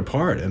doing their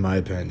part, in my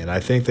opinion. I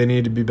think they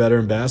need to be better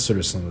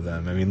ambassadors, some of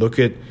them. I mean,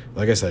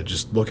 like I said,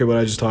 just look at what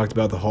I just talked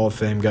about, the Hall of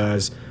Fame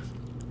guys,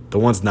 the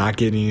ones not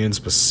getting in,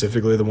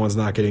 specifically the ones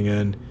not getting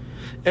in.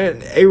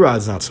 And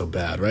A-Rod's not so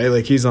bad, right?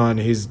 Like, he's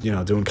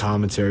doing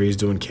commentary, he's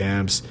doing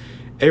camps.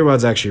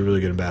 A-Rod's actually a really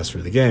good ambassador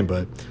of the game,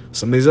 but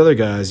some of these other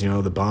guys,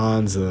 the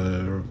Bonds,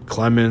 the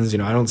Clemens,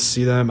 I don't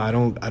see them. I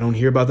don't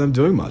hear about them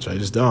doing much. I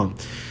just don't.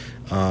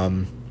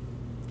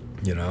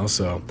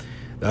 So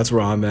that's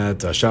where I'm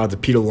at. Shout out to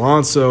Pete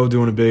Alonso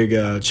doing a big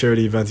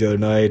charity event the other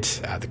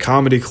night at the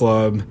Comedy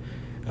Club.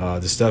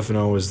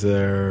 DeStefano was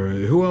there.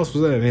 Who else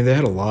was there? I mean, they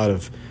had a lot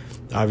of,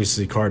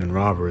 obviously, Carden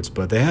Roberts,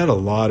 but they had a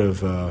lot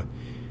of,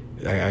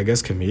 I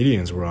guess,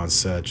 comedians were on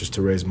set just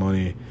to raise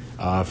money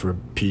for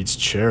Pete's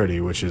charity,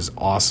 which is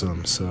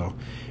awesome. So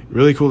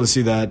really cool to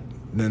see that.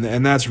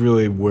 And that's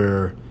really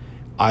where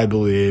I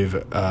believe,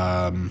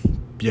 that's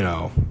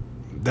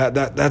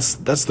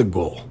the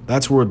goal.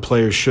 That's where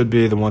players should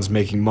be, the ones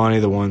making money,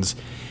 the ones,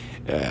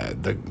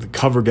 the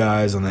cover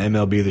guys on the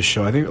MLB The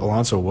Show. I think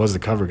Alonso was the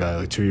cover guy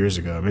like 2 years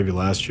ago, maybe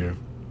last year.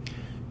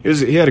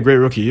 He had a great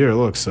rookie year,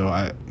 look,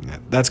 so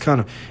that's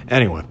kind of...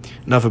 Anyway,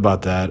 enough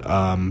about that.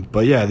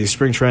 But yeah, these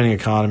spring training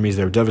economies,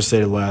 they were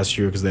devastated last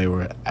year because they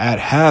were at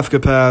half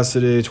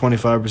capacity,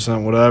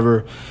 25%,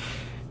 whatever.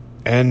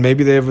 And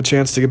maybe they have a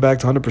chance to get back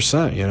to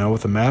 100%,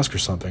 with a mask or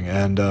something.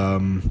 And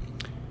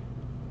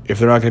if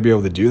they're not going to be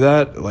able to do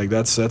that, like,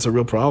 that's a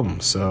real problem.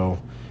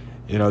 So,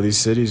 these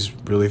cities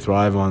really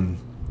thrive on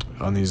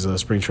these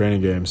spring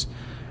training games.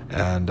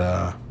 And...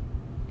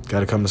 got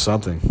to come to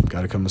something.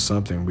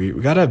 We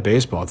got to have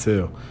baseball,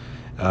 too.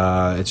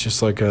 It's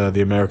just like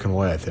the American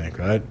way, I think,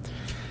 right?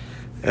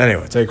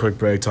 Anyway, take a quick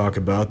break, talk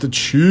about the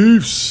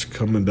Chiefs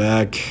coming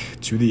back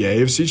to the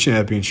AFC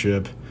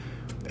Championship.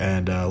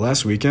 And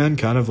last weekend,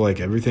 kind of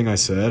like everything I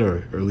said,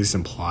 or at least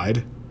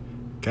implied,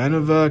 kind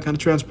of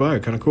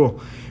transpired, kind of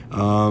cool.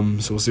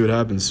 So we'll see what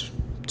happens.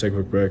 Take a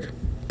quick break.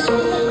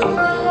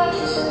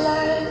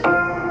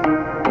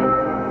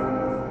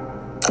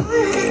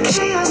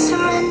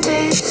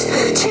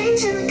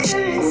 Changing the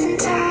currents and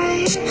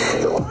tide.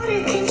 The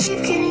water can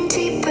keep getting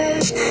deeper,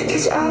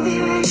 'cause I'll be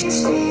right here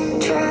staying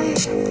dry.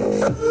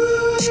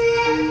 Ooh,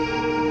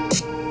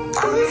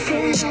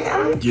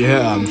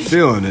 yeah. I'm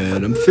feeling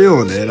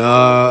it.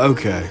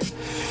 Okay.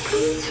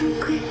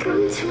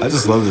 I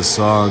just love this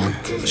song.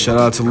 Shout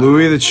out to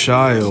Louis the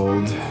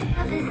Child,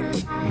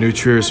 New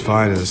Trier's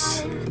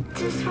finest.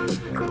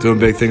 Doing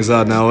big things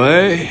out in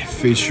LA,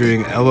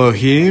 featuring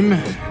Elohim.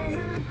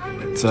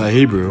 It's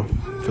Hebrew,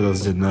 for those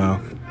who didn't know.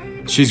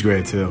 She's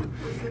great, too.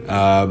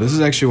 This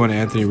is actually one of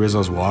Anthony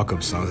Rizzo's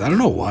walk-up songs. I don't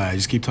know why. I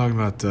just keep talking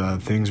about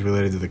things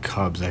related to the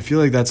Cubs. I feel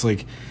like that's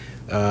like,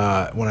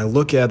 when I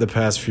look at the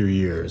past few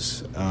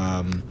years,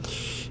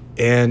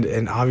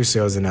 and obviously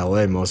I was in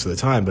LA most of the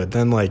time, but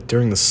then like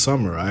during the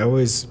summer, I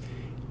always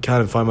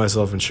kind of find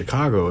myself in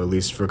Chicago at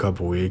least for a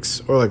couple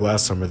weeks, or like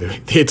last summer,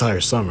 the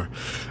entire summer.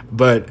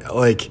 But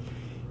like,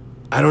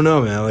 I don't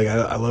know, man. Like,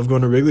 I love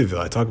going to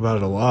Wrigleyville. I talk about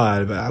it a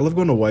lot, but I love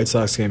going to White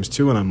Sox games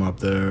too when I'm up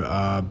there.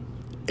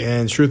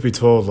 And truth be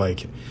told,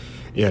 like,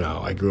 you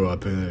know, I grew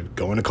up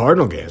going to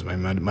Cardinal games.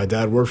 My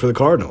dad worked for the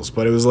Cardinals,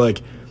 but it was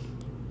like,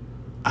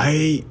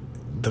 the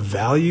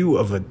value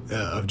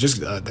of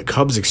just the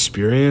Cubs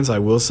experience, I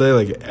will say,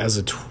 like, as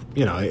in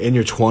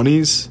your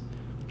 20s,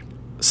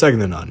 second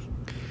to none.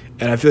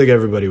 And I feel like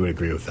everybody would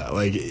agree with that.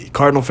 Like,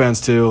 Cardinal fans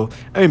too.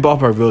 I mean,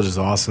 Ballpark Village is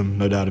awesome,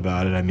 no doubt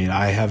about it. I mean,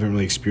 I haven't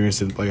really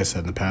experienced it, like I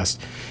said, in the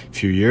past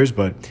few years,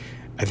 but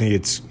I think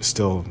it's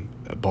still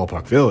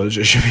Ballpark Village.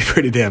 It should be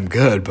pretty damn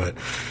good. But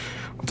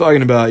I'm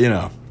talking about, you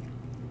know,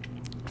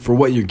 for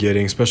what you're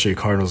getting, especially a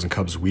Cardinals and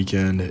Cubs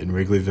weekend in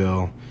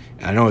Wrigleyville.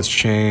 And I know it's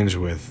changed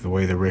with the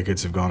way the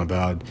Ricketts have gone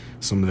about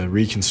some of the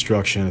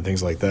reconstruction and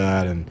things like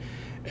that,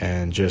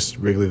 and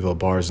just Wrigleyville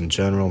bars in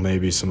general,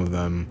 maybe some of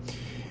them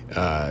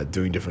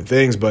doing different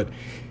things, but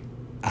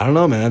I don't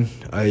know, man.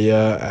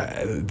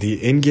 The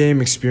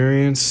in-game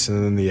experience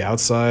and then the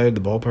outside,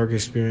 the ballpark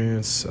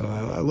experience.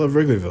 I love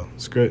Wrigleyville.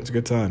 It's great. It's a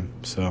good time.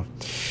 So,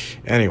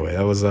 anyway,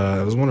 that was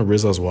one of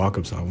Rizzo's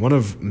walk-up songs. One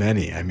of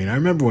many. I mean, I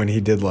remember when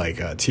he did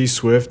like T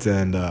Swift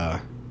and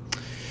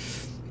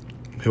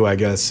who I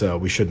guess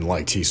we shouldn't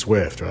like T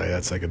Swift, right?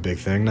 That's like a big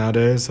thing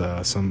nowadays.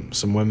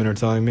 Some women are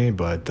telling me,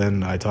 but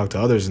then I talk to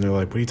others and they're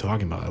like, "What are you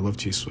talking about? I love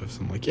T Swift."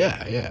 I'm like,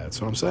 "Yeah,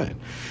 that's what I'm saying."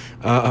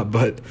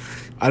 But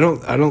I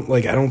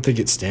don't think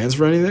it stands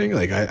for anything.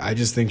 Like, I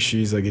just think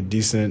she's like a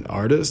decent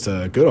artist,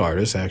 a good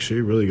artist actually,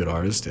 really good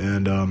artist,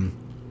 and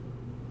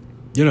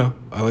you know,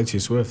 I like T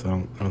Swift. I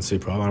don't see a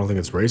problem. I don't think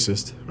it's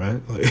racist, right?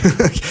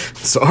 Like,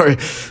 sorry,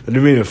 I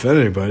didn't mean to offend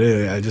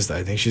anybody. I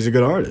think she's a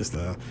good artist.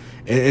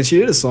 And she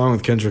did a song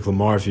with Kendrick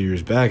Lamar a few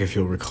years back, if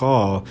you'll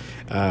recall,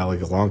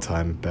 like a long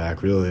time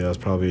back. Really, I was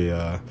probably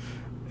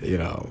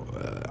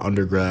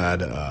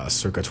undergrad,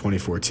 circa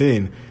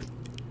 2014,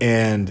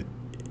 and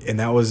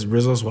that was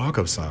Rizzo's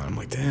walk-up song. I'm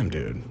like, damn,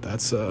 dude,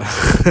 that's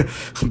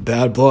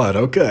bad blood.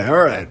 Okay,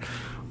 all right.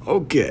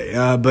 Okay,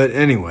 but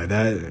anyway,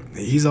 that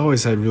he's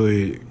always had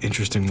really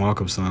interesting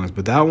walk-up songs,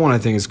 but that one I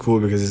think is cool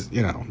because,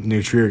 you know,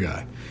 new Trier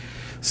guy.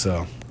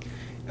 So,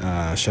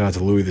 shout out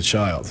to Louis the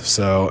Child.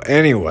 So,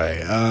 anyway,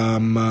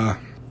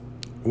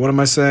 what am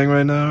I saying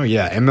right now?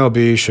 Yeah,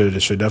 MLB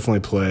should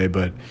definitely play,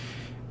 but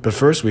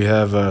first we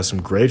have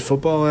some great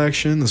football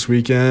action this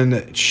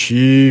weekend.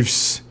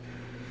 Chiefs.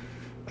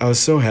 I was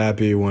so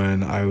happy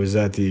when I was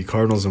at the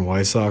Cardinals and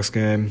White Sox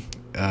game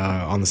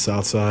on the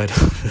South Side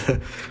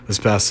this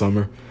past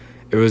summer.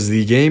 It was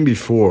the game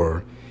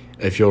before,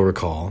 if you'll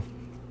recall,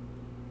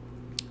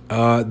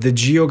 the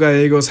Gio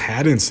Gallegos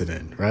hat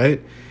incident,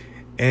 right?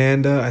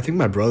 And I think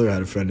my brother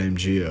had a friend named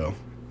Gio,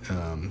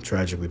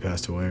 tragically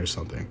passed away or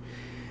something.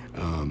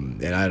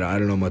 And I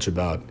don't know much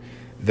about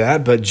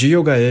that, but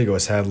Gio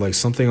Gallegos had like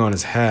something on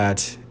his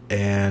hat,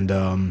 and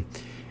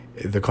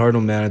the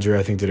Cardinal manager,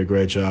 I think, did a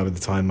great job at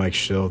the time, Mike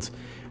Schilt,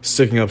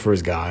 sticking up for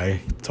his guy,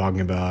 talking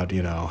about,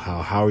 you know,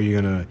 how are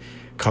you going to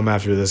come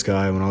after this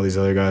guy when all these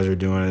other guys are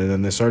doing it. And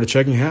then they started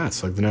checking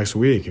hats like the next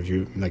week. If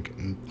you like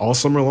all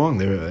summer long,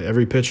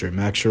 every pitcher,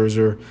 Max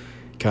Scherzer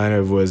kind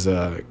of was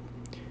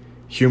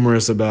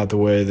humorous about the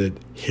way that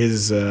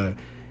his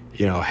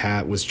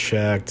hat was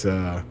checked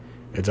at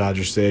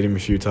Dodger Stadium a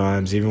few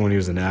times. Even when he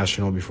was a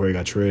National before he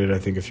got traded, I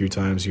think a few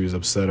times he was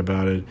upset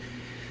about it.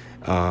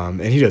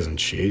 And he doesn't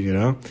cheat, you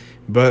know,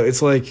 but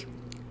it's like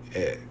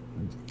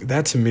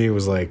that to me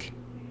was like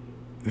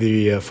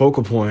the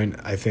focal point,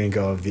 I think,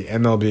 of the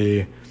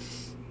MLB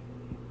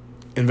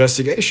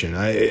investigation.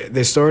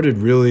 They started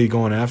really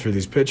going after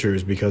these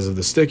pitchers because of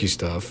the sticky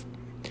stuff,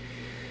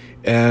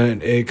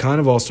 and it kind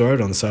of all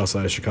started on the south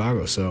side of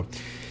Chicago. So,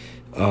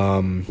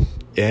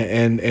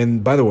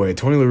 and by the way,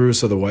 Tony La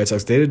Russa, the White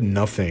Sox, they did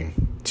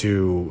nothing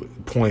to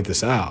point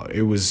this out.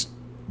 It was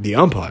the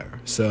umpire.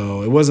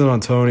 So it wasn't on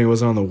Tony, it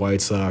wasn't on the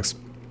White Sox.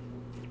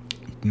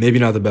 Maybe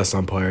not the best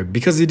umpire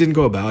because he didn't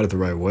go about it the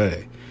right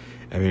way.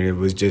 I mean,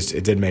 it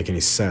didn't make any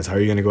sense. How are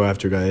you going to go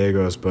after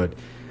Gallegos? But,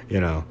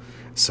 you know,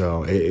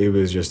 so it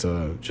was just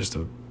a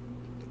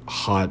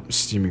hot,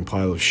 steaming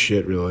pile of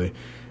shit, really.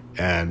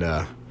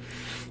 And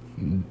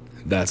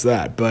that's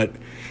that. But,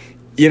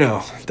 you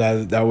know,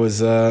 that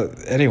was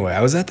anyway.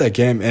 I was at that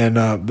game, and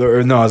I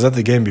was at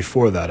the game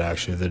before that,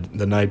 actually,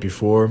 the night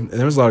before. And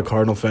there was a lot of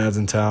Cardinal fans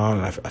in town.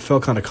 And I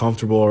felt kind of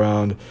comfortable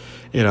around,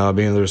 you know,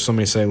 being there was so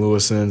many St.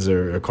 Louisans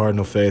or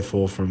Cardinal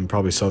faithful from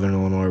probably Southern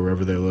Illinois,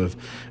 wherever they live,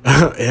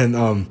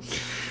 and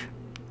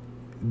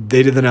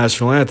they did the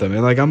national anthem.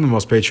 And like, I'm the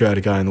most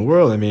patriotic guy in the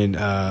world. I mean,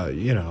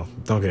 you know,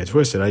 don't get it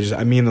twisted.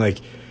 I mean,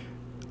 like,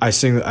 I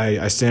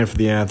stand for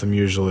the anthem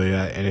usually,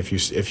 and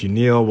if you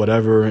kneel,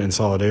 whatever, in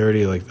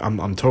solidarity, like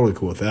I'm totally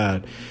cool with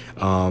that.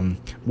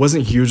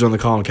 Wasn't huge on the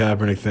Colin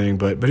Kaepernick thing,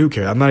 but who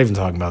cares? I'm not even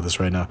talking about this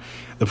right now.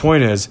 The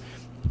point is,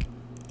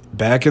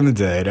 back in the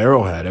day at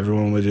Arrowhead,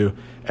 everyone would do,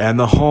 and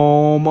the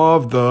home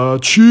of the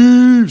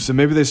Chiefs, and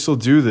maybe they still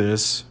do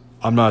this.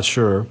 I'm not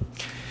sure,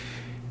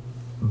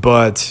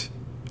 but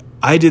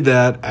I did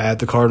that at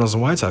the Cardinals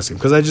and White Sox game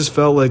because I just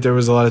felt like there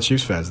was a lot of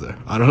Chiefs fans there.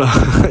 I don't know.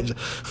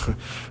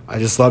 I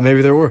just thought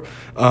maybe there were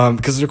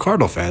because they're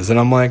Cardinal fans. And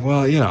I'm like,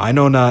 well, I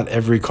know not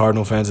every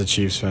Cardinal fan's a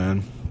Chiefs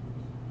fan.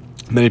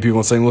 Many people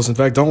in St. Louis, in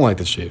fact, don't like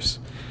the Chiefs.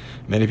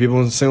 Many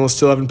people in St. Louis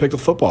still haven't picked a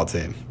football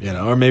team,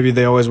 or maybe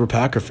they always were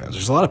Packer fans.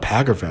 There's a lot of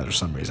Packer fans for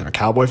some reason, or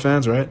Cowboy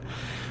fans, right?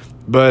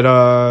 But,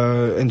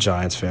 and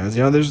Giants fans,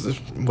 there's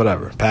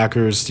whatever.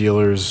 Packers,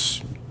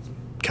 Steelers,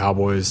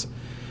 Cowboys,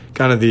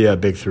 kind of the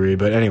big three.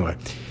 But anyway,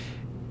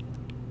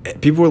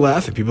 people were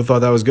laughing. People thought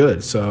that was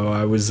good.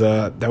 So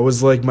that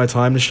was like my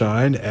time to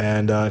shine.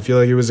 And I feel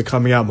like it was a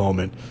coming out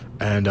moment.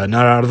 And not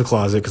out of the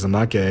closet because I'm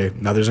not gay.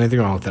 Not there's anything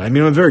wrong with that. I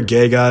mean, I'm a very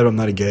gay guy, but I'm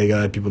not a gay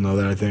guy. People know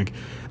that, I think.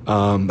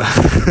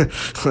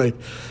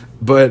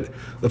 But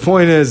the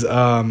point is,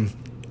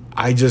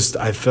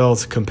 I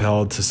felt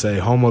compelled to say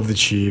home of the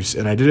Chiefs,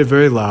 and I did it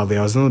very loudly.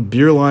 I was on the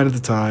beer line at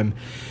the time,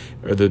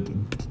 or the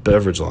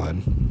beverage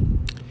line,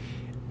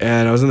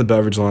 and I was in the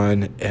beverage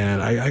line, and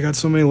I got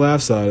so many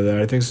laughs out of that.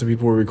 I think some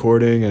people were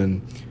recording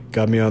and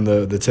got me on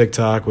the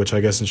TikTok, which I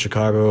guess in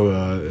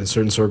Chicago, in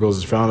certain circles,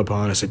 is frowned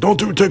upon. I said, "Don't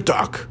do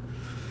TikTok,"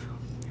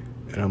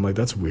 and I'm like,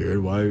 "That's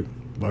weird. Why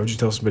would you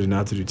tell somebody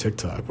not to do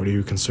TikTok? What are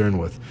you concerned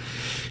with?"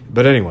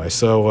 But anyway,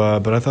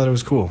 but I thought it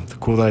was cool.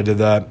 Cool that I did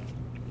that.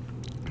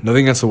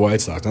 Nothing against the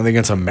White Sox. Nothing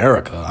against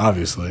America,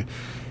 obviously.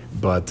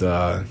 But,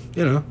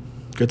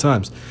 good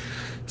times.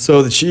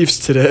 So the Chiefs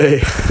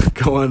today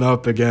going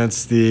up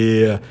against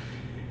the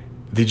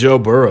Joe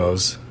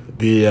Burrows,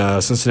 the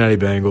Cincinnati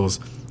Bengals.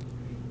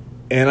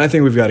 And I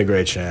think we've got a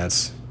great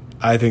chance.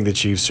 I think the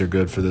Chiefs are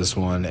good for this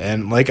one.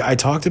 And like I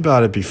talked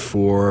about it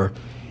before,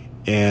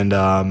 and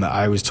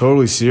I was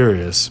totally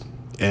serious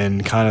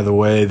in kind of the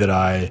way that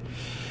I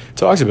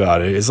talked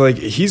about it. It's like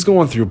he's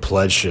going through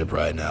pledgeship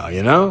right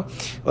now,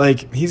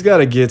 Like he's got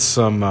to get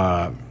some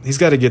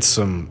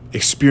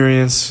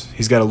experience.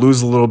 He's got to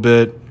lose a little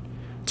bit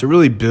to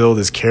really build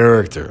his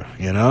character,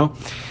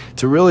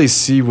 to really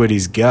see what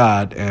he's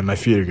got. And my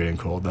feet are getting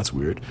cold. That's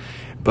weird.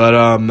 But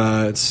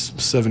it's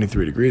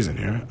 73 degrees in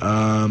here.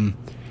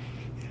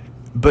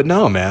 But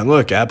no, man,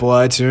 look, Apple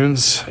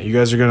iTunes, you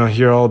guys are going to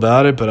hear all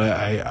about it, but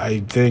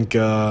I think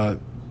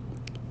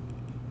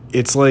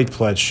it's like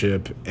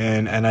pledgeship,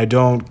 and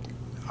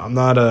I'm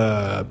not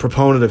a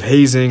proponent of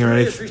hazing or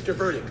anything.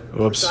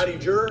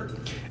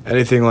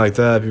 Anything like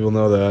that, people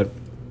know that.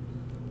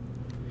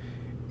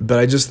 But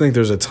I just think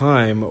there's a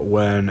time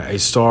when a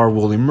star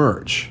will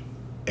emerge,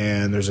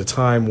 and there's a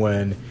time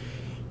when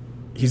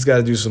he's got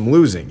to do some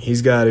losing.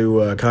 He's got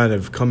to kind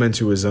of come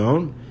into his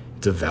own,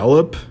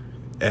 develop.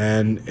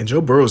 And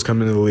Joe Burrow's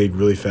come into the league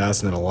really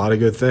fast and done a lot of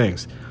good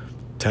things.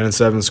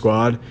 10-7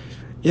 squad,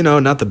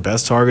 not the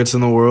best targets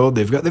in the world.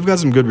 They've got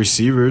some good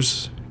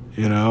receivers.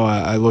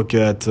 I look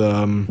at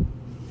who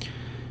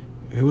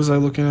was I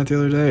looking at the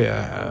other day?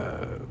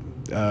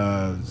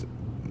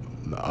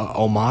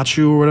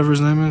 Omachu or whatever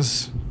his name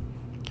is.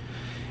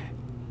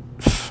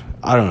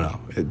 I don't know.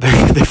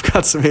 They've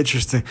got some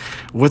interesting.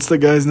 What's the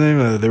guy's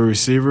name? The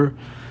receiver.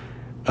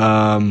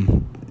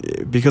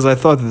 Because I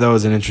thought that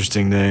was an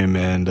interesting name,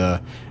 and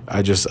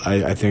I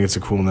think it's a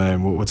cool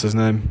name. What's his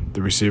name?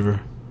 The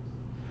receiver?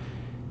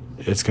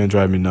 It's going to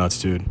drive me nuts,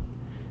 dude.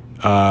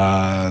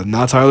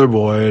 Not Tyler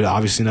Boyd,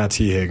 obviously not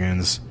T.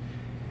 Higgins.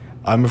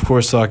 I'm, of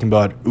course, talking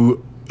about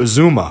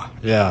Uzuma.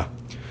 Yeah.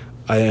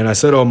 I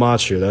said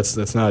Omachu.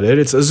 That's not it.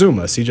 It's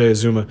Azuma, CJ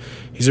Azuma.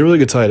 He's a really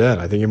good tight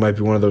end. I think he might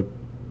be one of the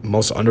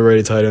most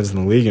underrated tight ends in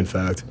the league, in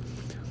fact.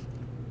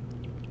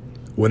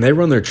 When they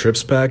run their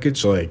trips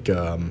package, like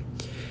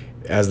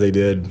as they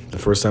did the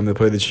first time they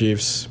played the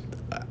Chiefs,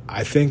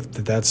 I think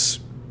that's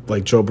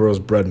like Joe Burrow's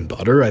bread and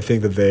butter. I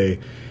think that they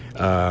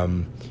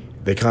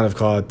kind of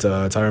caught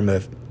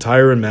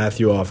Tyrann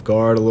Mathieu off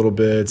guard a little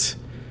bit.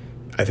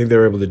 I think they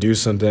were able to do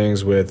some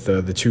things with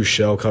the two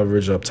shell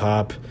coverage up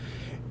top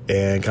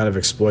and kind of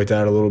exploit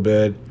that a little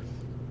bit.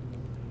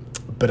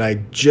 But I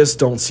just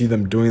don't see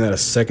them doing that a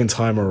second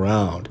time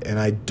around, and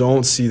I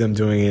don't see them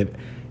doing it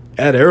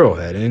at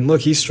Arrowhead. And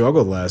look, he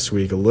struggled last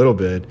week a little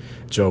bit,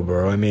 Joe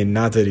Burrow. I mean,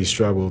 not that he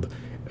struggled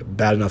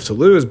bad enough to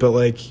lose, but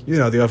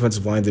the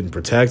offensive line didn't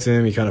protect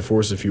him. He kind of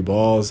forced a few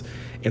balls.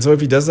 And so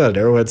if he does that at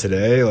Arrowhead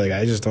today,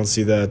 I just don't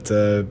see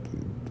that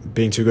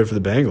being too good for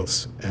the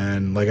Bengals.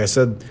 And like I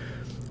said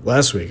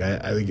last week,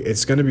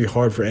 it's going to be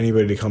hard for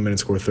anybody to come in and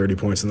score 30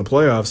 points in the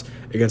playoffs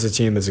against a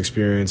team that's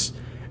experienced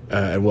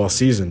and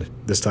well-seasoned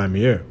this time of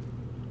year.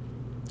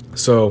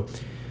 So,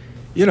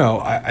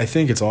 I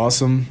think it's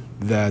awesome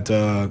that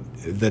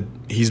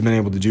he's been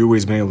able to do what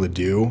he's been able to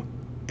do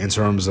in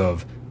terms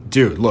of,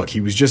 dude, look,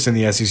 he was just in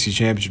the SEC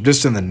championship,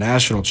 just in the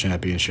national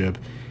championship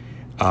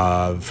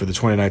for the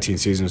 2019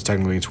 season. It was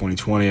technically in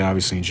 2020,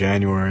 obviously in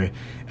January,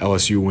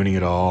 LSU winning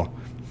it all,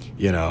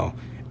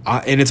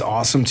 and it's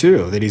awesome,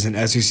 too, that he's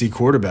an SEC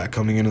quarterback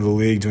coming into the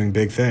league doing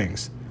big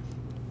things.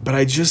 But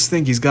I just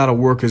think he's got to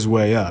work his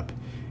way up,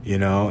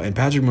 and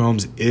Patrick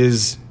Mahomes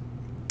is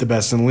the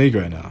best in the league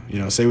right now.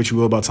 Say what you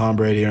will about Tom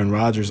Brady, Aaron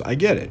Rodgers, I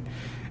get it.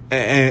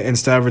 And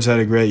Stafford's had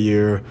a great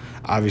year.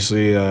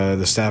 Obviously,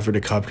 the Stafford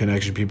to Cup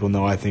connection, people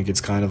know I think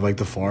it's kind of like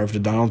the Favre to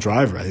Donald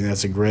Driver. I think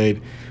that's a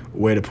great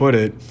way to put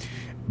it.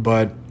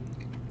 But,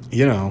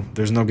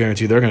 there's no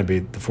guarantee they're going to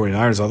beat the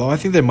 49ers, although I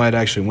think they might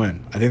actually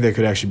win. I think they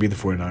could actually beat the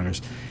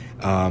 49ers.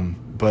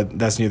 But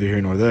that's neither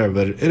here nor there,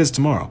 but it is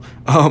tomorrow.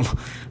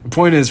 The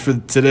point is, for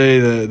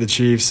today, the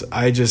Chiefs,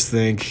 I just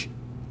think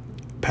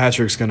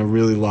Patrick's going to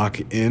really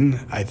lock in.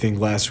 I think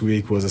last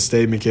week was a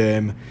statement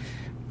game.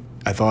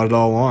 I thought it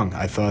all along.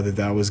 I thought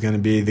that was going to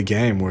be the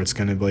game where it's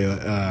going to be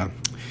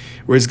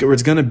where it's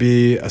going to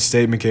be a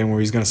statement game where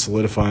he's going to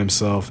solidify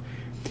himself,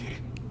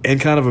 and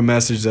kind of a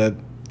message that,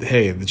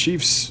 hey, the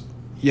Chiefs,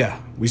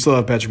 we still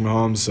have Patrick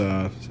Mahomes.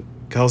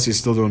 Kelsey's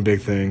still doing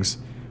big things.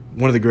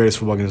 One of the greatest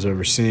football games I've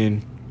ever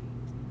seen.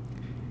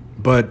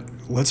 But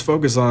let's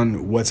focus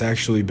on what's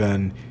actually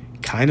been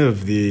kind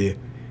of the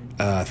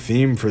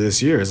theme for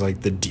this year is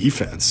like the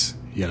defense,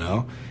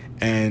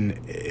 And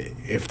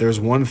if there's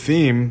one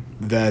theme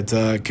that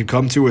could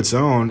come to its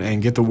own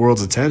and get the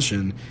world's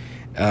attention,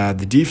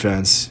 the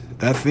defense,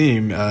 that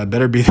theme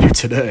better be there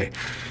today.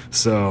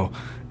 So,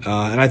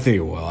 and I think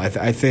it will.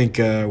 I think,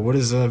 what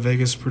is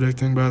Vegas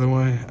predicting, by the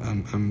way?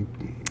 I'd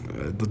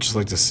just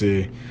like to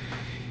see.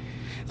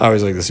 I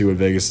always like to see what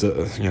Vegas,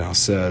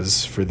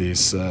 says for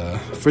these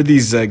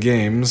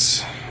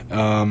games.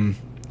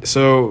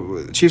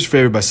 So Chiefs are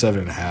favored by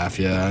 7.5.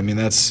 Yeah, I mean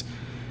that's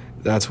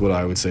what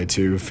I would say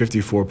too.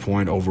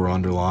 54-point over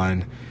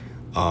underline.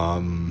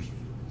 And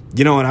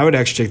I would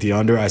actually take the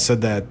under. I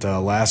said that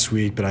last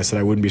week, but I said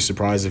I wouldn't be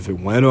surprised if it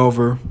went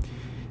over.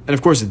 And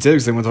of course it did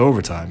because they went to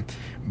overtime.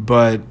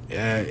 But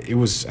it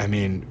was,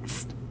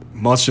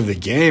 much of the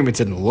game, it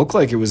didn't look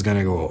like it was going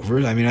to go over.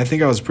 I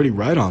think I was pretty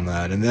right on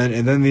that. And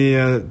then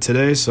the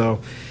today, so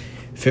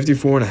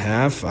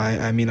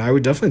 54.5. I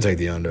would definitely take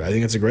the under. I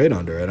think it's a great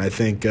under, and I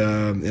think,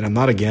 and I'm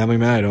not a gambling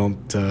man.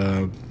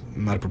 I'm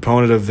not a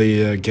proponent of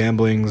the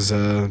gamblings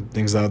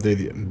things out there,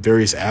 the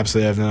various apps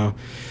they have now.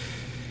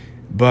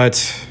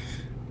 But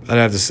I'd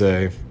have to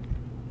say,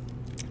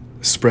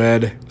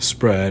 spread.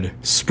 The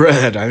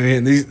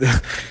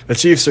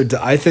Chiefs are.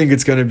 I think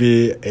it's going to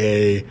be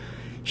a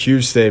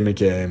huge statement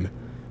game,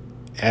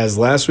 as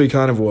last week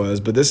kind of was.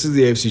 But this is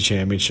the AFC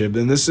Championship,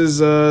 and this is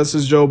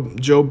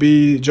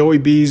Joey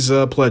B's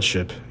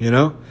pledgeship.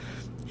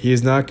 He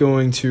is not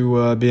going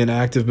to be an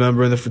active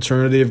member in the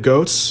fraternity of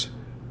goats.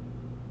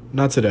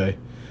 Not today.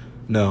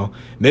 No,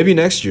 maybe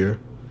next year.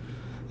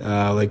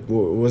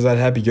 Was that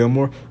Happy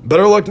Gilmore?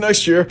 Better luck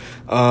next year.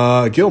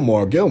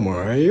 Gilmore,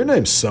 your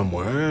name's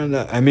somewhere.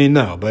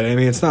 No, but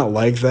it's not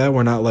like that.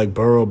 We're not like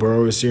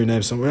Burrow is your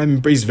name somewhere.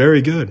 But he's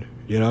very good.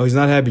 He's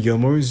not Happy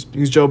Gilmore.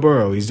 He's Joe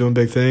Burrow. He's doing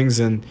big things,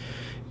 and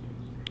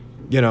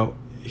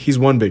he's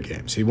won big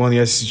games. He won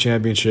the SEC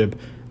championship,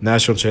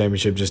 national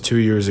championship just 2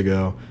 years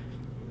ago.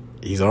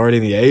 He's already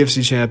in the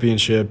AFC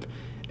championship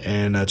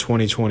and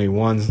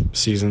 2021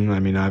 season.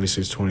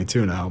 Obviously it's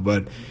 22 now,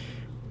 but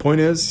point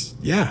is,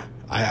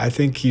 I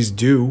think he's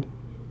due,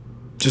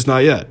 just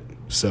not yet.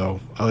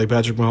 So I like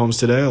Patrick Mahomes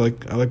today. I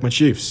like my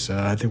Chiefs.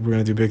 I think we're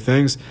gonna do big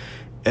things,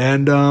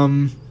 and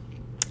I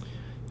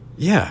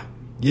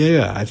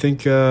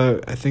think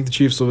the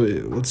Chiefs will.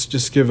 Let's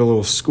just give a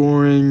little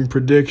scoring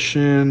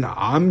prediction.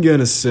 I'm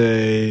gonna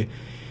say,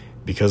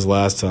 because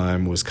last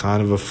time was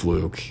kind of a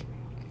fluke,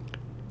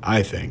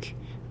 I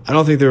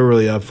don't think they were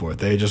really up for it.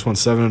 They just won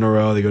 7 in a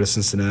row. They go to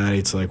Cincinnati.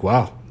 It's like,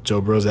 wow, Joe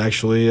Burrow's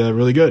actually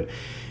really good.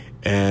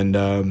 And,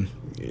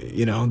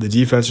 the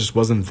defense just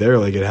wasn't there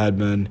like it had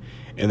been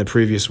in the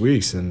previous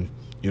weeks. And,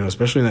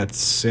 especially in that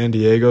San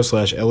Diego /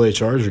 LA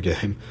Charger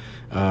game.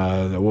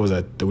 What was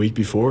that, 2 weeks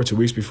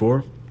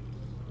before?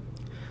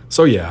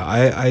 So,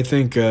 I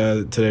think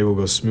today will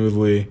go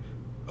smoothly,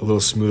 a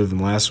little smoother than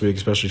last week,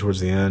 especially towards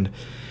the end.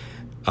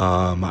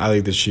 I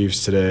like the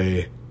Chiefs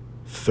today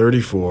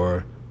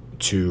 34-21.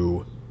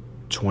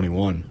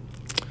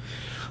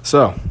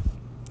 So,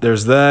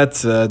 there's that.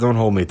 Don't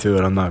hold me to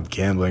it. I'm not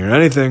gambling or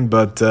anything,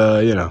 but,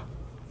 I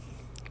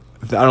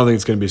don't think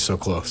it's going to be so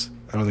close.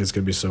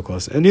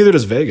 And neither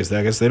does Vegas.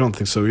 I guess they don't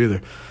think so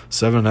either.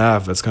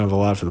 7.5, that's kind of a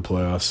lot for the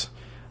playoffs.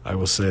 I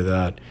will say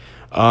that.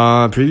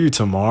 Preview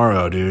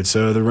tomorrow, dude.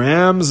 So the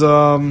Rams,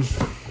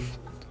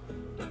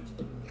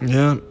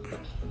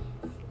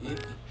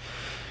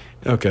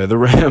 Okay, the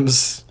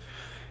Rams,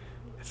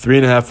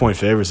 3.5-point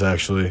favorites,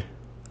 actually.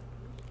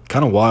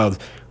 Kind of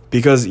wild.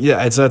 Because,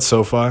 it's at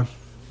SoFi.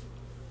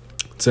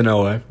 It's in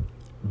LA.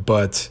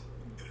 But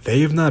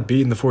they have not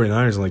beaten the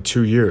 49ers in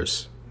 2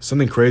 years.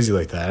 Something crazy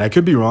like that. I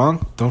could be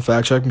wrong. Don't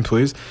fact check me,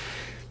 please.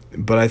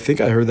 But I think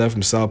I heard that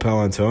from Sal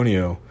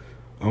Paolantonio,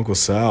 Uncle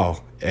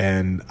Sal,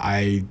 and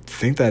I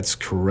think that's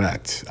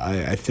correct.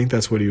 I think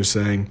that's what he was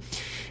saying.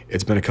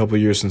 It's been a couple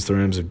of years since the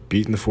Rams have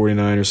beaten the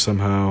 49ers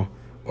somehow,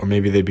 or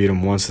maybe they beat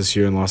them once this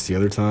year and lost the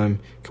other time.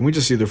 Can we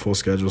just see their full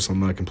schedule so I'm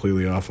not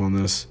completely off on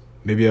this?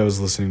 Maybe I was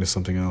listening to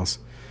something else.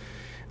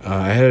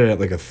 I had it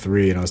at a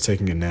 3, and I was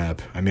taking a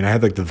nap. I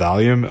had the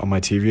volume on my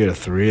TV at a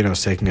 3, and I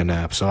was taking a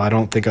nap. So I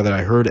don't think that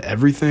I heard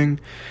everything.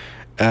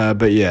 But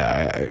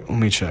let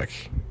me check.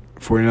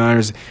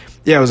 49ers,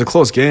 Yeah, it was a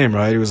close game,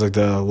 right? It was like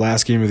the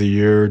last game of the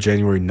year,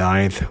 January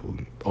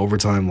 9th,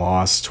 overtime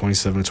loss,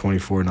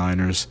 27-24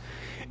 Niners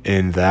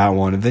in that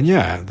one. And then,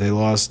 yeah, they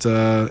lost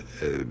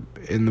in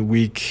the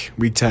week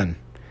 10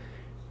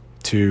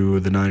 to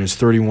the Niners,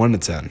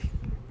 31-10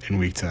 in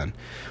week 10.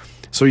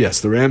 So, yes,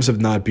 the Rams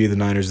have not beat the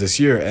Niners this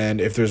year. And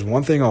if there's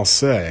one thing I'll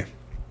say,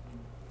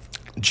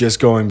 just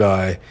going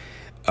by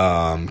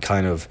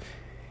kind of,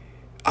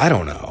 I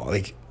don't know,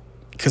 like,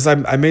 because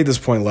I made this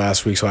point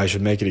last week, so I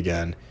should make it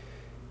again.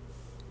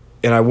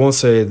 And I won't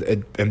say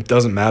it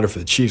doesn't matter for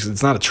the Chiefs.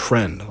 It's not a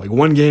trend. Like,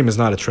 one game is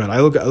not a trend. I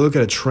look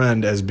at a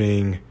trend as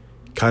being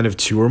kind of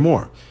two or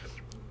more.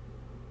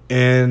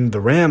 And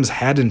the Rams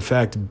had, in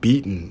fact,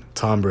 beaten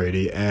Tom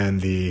Brady and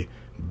the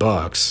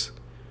Bucs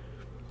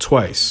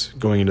twice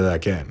going into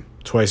that game.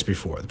 Twice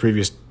before. The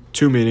previous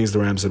two meetings, the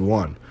Rams had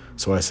won.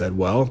 So I said,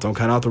 well, don't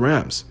count out the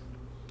Rams.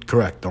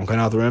 Correct. Don't count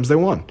out the Rams. They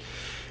won.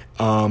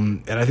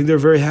 And I think they're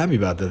very happy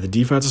about that. The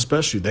defense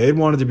especially. They had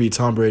wanted to beat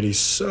Tom Brady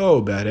so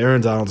bad,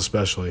 Aaron Donald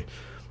especially,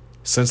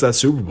 since that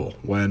Super Bowl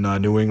when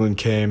New England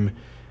came.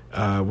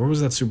 Where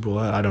was that Super Bowl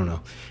at? I don't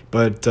know.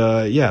 But,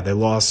 yeah, they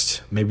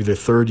lost maybe their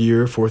fourth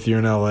year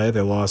in L.A.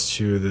 They lost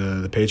to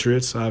the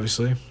Patriots,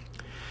 obviously.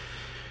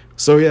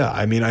 So, yeah,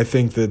 I mean, I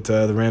think that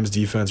the Rams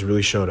defense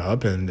really showed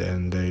up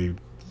and they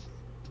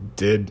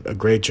did a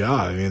great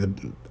job. I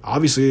mean,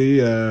 obviously,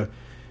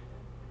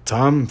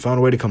 Tom found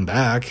a way to come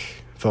back.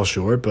 Fell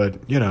short, but,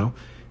 you know,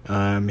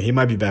 he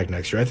might be back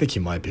next year. I think he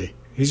might be.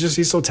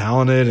 He's so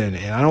talented, and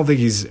I don't think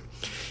he's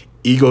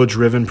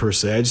ego-driven per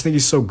se. I just think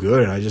he's so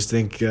good, and I just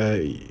think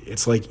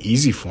it's, like,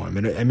 easy for him.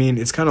 And, I mean,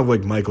 it's kind of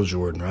like Michael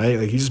Jordan, right?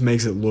 Like, he just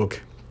makes it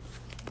look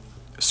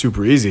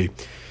super easy.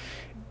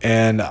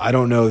 And I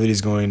don't know that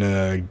he's going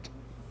to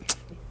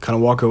kind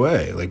of walk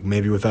away, like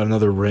maybe without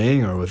another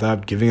ring or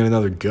without giving it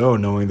another go,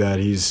 knowing that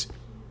he's,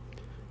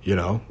 you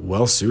know,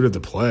 well-suited to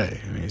play.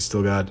 I mean, he's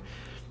still got it.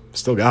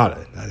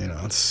 You know,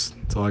 that's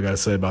all I got to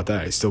say about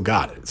that. He still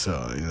got it,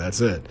 so you know, that's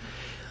it.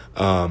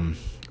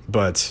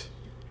 But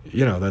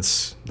you know,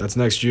 that's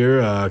next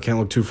year. Can't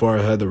look too far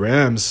ahead. The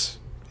Rams,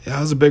 yeah,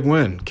 that was a big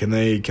win. Can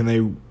they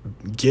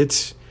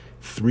get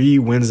 3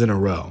 wins in a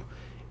row?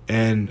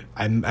 And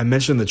I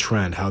mentioned the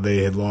trend, how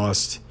they had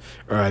lost,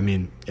 or how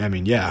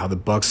the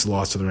Bucs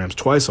lost to the Rams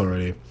twice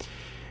already,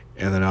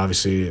 and then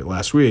obviously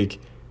last week.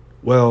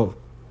 Well,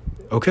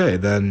 okay,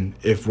 then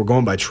if we're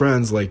going by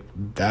trends, like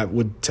that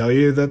would tell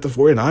you that the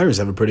 49ers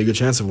have a pretty good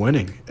chance of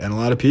winning. And a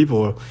lot of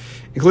people,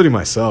 including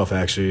myself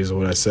actually, is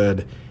what I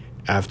said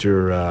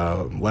after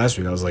last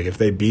week. I was like, if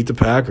they beat the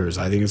Packers,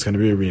 I think it's going to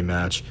be a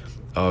rematch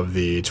of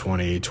the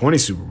 2020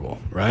 Super Bowl,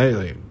 right?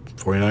 Like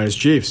 49ers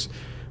Chiefs.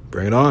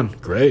 Bring it on.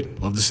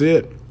 Great. Love to see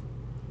it.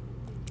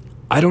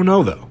 I don't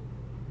know though.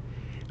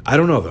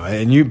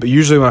 And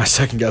usually when I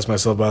second guess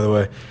myself, by the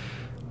way,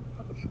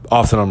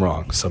 often I'm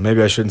wrong, so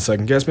maybe I shouldn't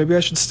second guess. Maybe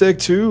I should stick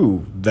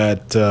to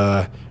that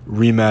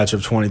rematch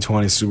of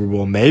 2020 Super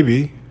Bowl.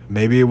 Maybe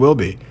it will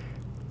be.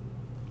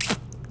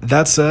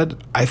 That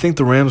said, I think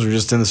the Rams were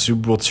just in the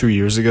Super Bowl 3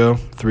 years ago,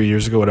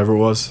 whatever it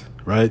was,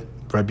 right?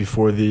 Right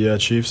before the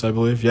Chiefs, I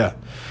believe. Yeah,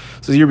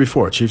 so the year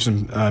before,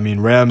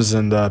 Rams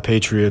and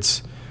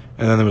Patriots,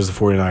 and then there was the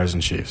 49ers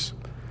and Chiefs.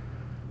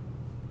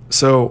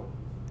 So,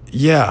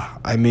 yeah,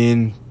 I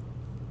mean,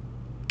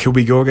 could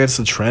we go against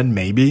the trend?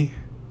 Maybe.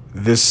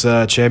 This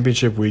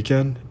championship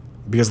weekend,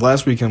 because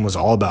last weekend was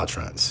all about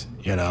trends,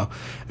 you know.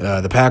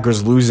 The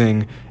Packers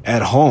losing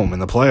at home in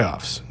the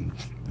playoffs.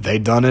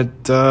 They've done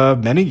it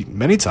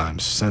many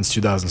times since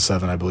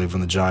 2007, I believe, when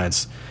the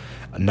Giants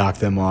knocked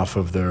them off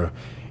of their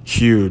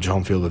huge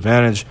home field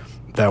advantage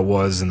that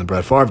was in the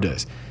Brett Favre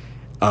days.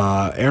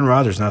 Aaron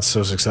Rodgers not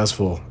so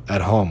successful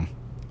at home,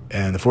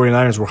 and the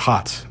 49ers were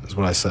hot, is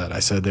what I said. I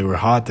said they were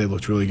hot, they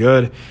looked really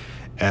good,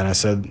 and I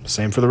said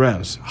same for the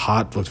Rams.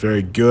 Hot, looked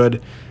very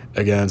good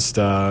against,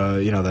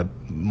 that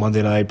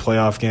Monday night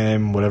playoff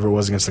game, whatever it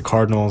was, against the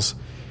Cardinals.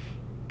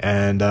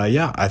 And,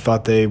 I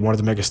thought they wanted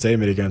to make a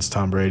statement against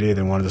Tom Brady.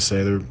 They wanted to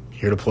say they're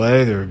here to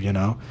play. They're,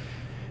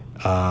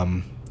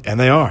 and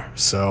they are.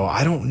 So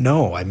I don't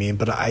know. I mean,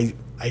 but I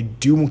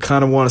do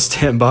kind of want to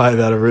stand by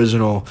that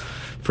original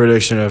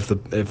prediction if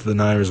the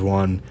Niners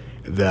won,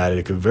 that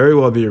it could very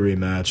well be a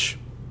rematch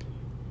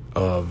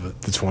of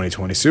the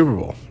 2020 Super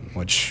Bowl,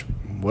 which,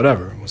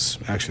 whatever, was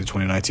actually the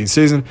 2019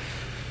 season.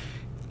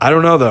 I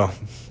don't know, though.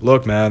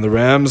 Look, man, the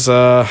Rams,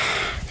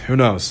 who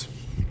knows?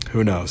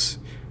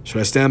 Should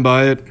I stand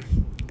by it?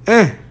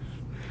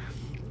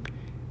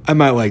 I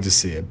might like to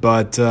see it,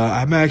 but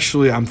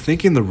I'm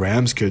thinking the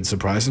Rams could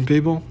surprise some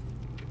people.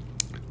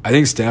 I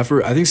just think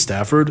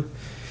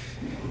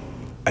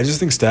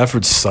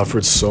Stafford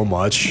suffered so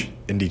much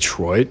in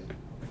Detroit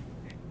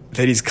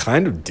that he's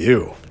kind of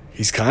due.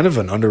 He's kind of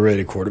an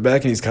underrated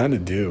quarterback, and he's kind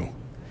of due.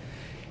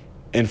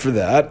 And for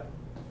that,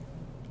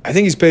 I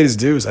think he's paid his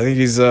dues. I think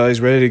he's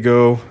ready to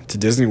go to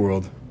Disney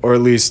World, or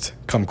at least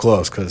come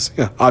close, because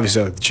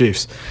obviously I like the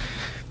Chiefs.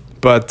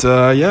 But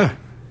I'm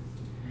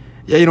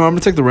gonna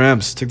take the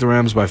Rams. Take the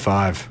Rams by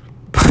 5.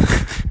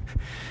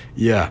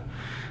 Yeah,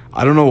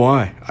 I don't know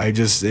why.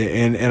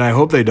 And I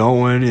hope they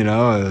don't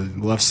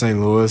win, left St.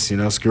 Louis,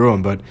 screw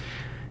them. But,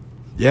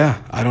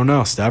 yeah, I don't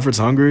know. Stafford's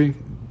hungry.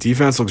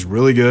 Defense looks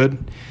really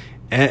good.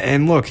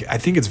 And look, I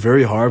think it's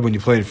very hard when you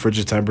play in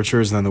frigid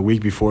temperatures and then the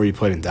week before you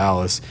played in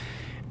Dallas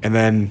and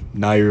then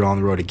now you're on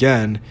the road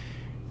again,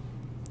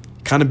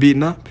 kind of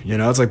beaten up.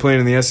 It's like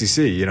playing in the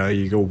SEC.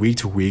 You go week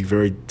to week,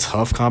 very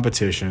tough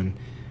competition,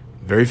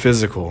 very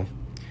physical.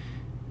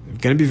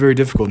 It's going to be very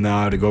difficult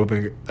now to go up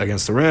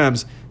against the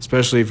Rams,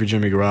 especially if you're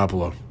Jimmy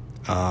Garoppolo,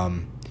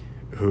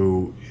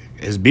 who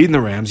has beaten the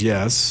Rams,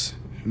 yes,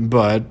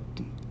 but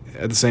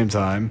at the same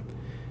time,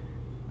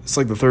 it's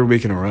like the third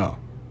week in a row.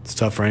 It's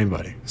tough for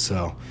anybody.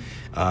 So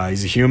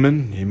he's a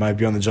human. He might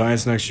be on the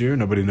Giants next year.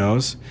 Nobody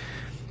knows.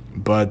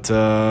 But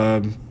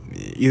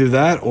either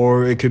that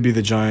or it could be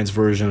the Giants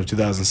version of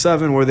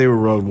 2007 where they were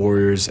road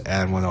warriors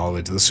and went all the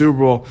way to the Super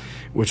Bowl,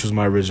 which was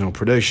my original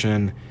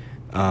prediction.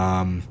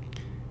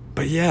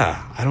 But,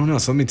 yeah, I don't know.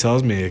 Something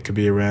tells me it could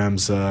be a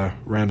Rams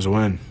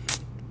win.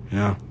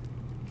 Yeah.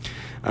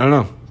 I don't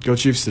know. Go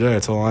Chiefs today.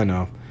 That's all I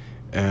know.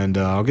 And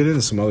I'll get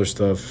into some other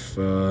stuff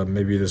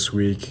maybe this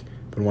week.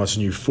 Been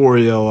watching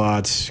Euphoria a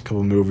lot, a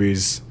couple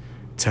movies,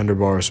 Tender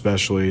Bar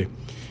especially.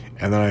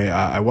 And then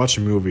I watched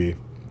a movie,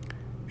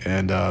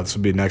 and this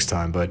will be next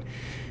time. But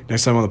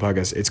next time on the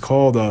podcast, it's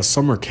called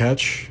Summer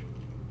Catch,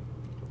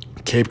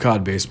 Cape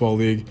Cod Baseball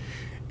League.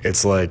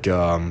 It's like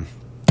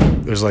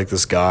there's like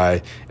this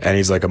guy, and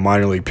he's like a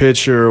minor league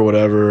pitcher or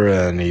whatever,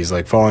 and he's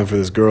like falling for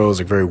this girl who's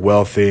like very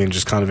wealthy and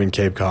just kind of in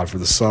Cape Cod for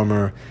the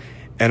summer.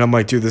 And I'm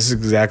like, dude, this is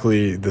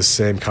exactly the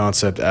same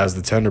concept as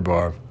the Tender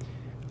Bar.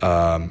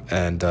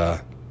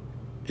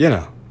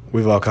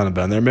 We've all kind of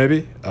been there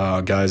maybe.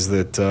 Guys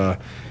that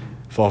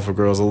fall for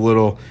girls a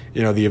little,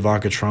 the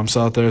Ivanka Trumps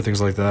out there,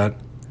 things like that.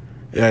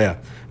 Yeah.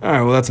 All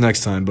right, well, that's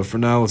next time. But for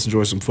now, let's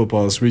enjoy some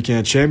football this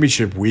weekend.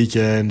 Championship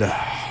weekend.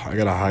 I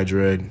got to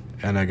hydrate,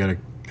 and I got to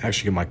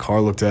actually get my car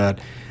looked at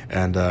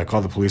and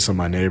call the police on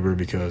my neighbor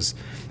because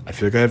I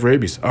feel like I have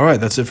rabies. All right,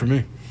 that's it for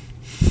me.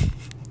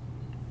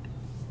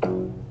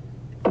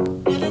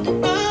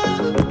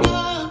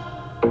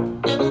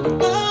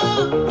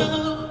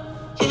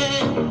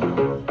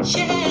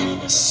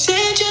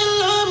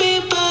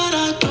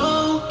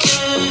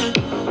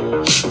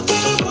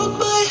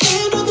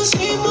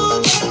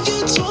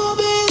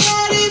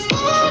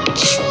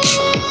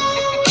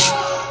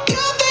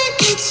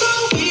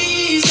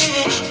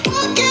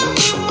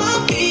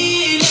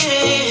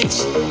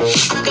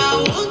 I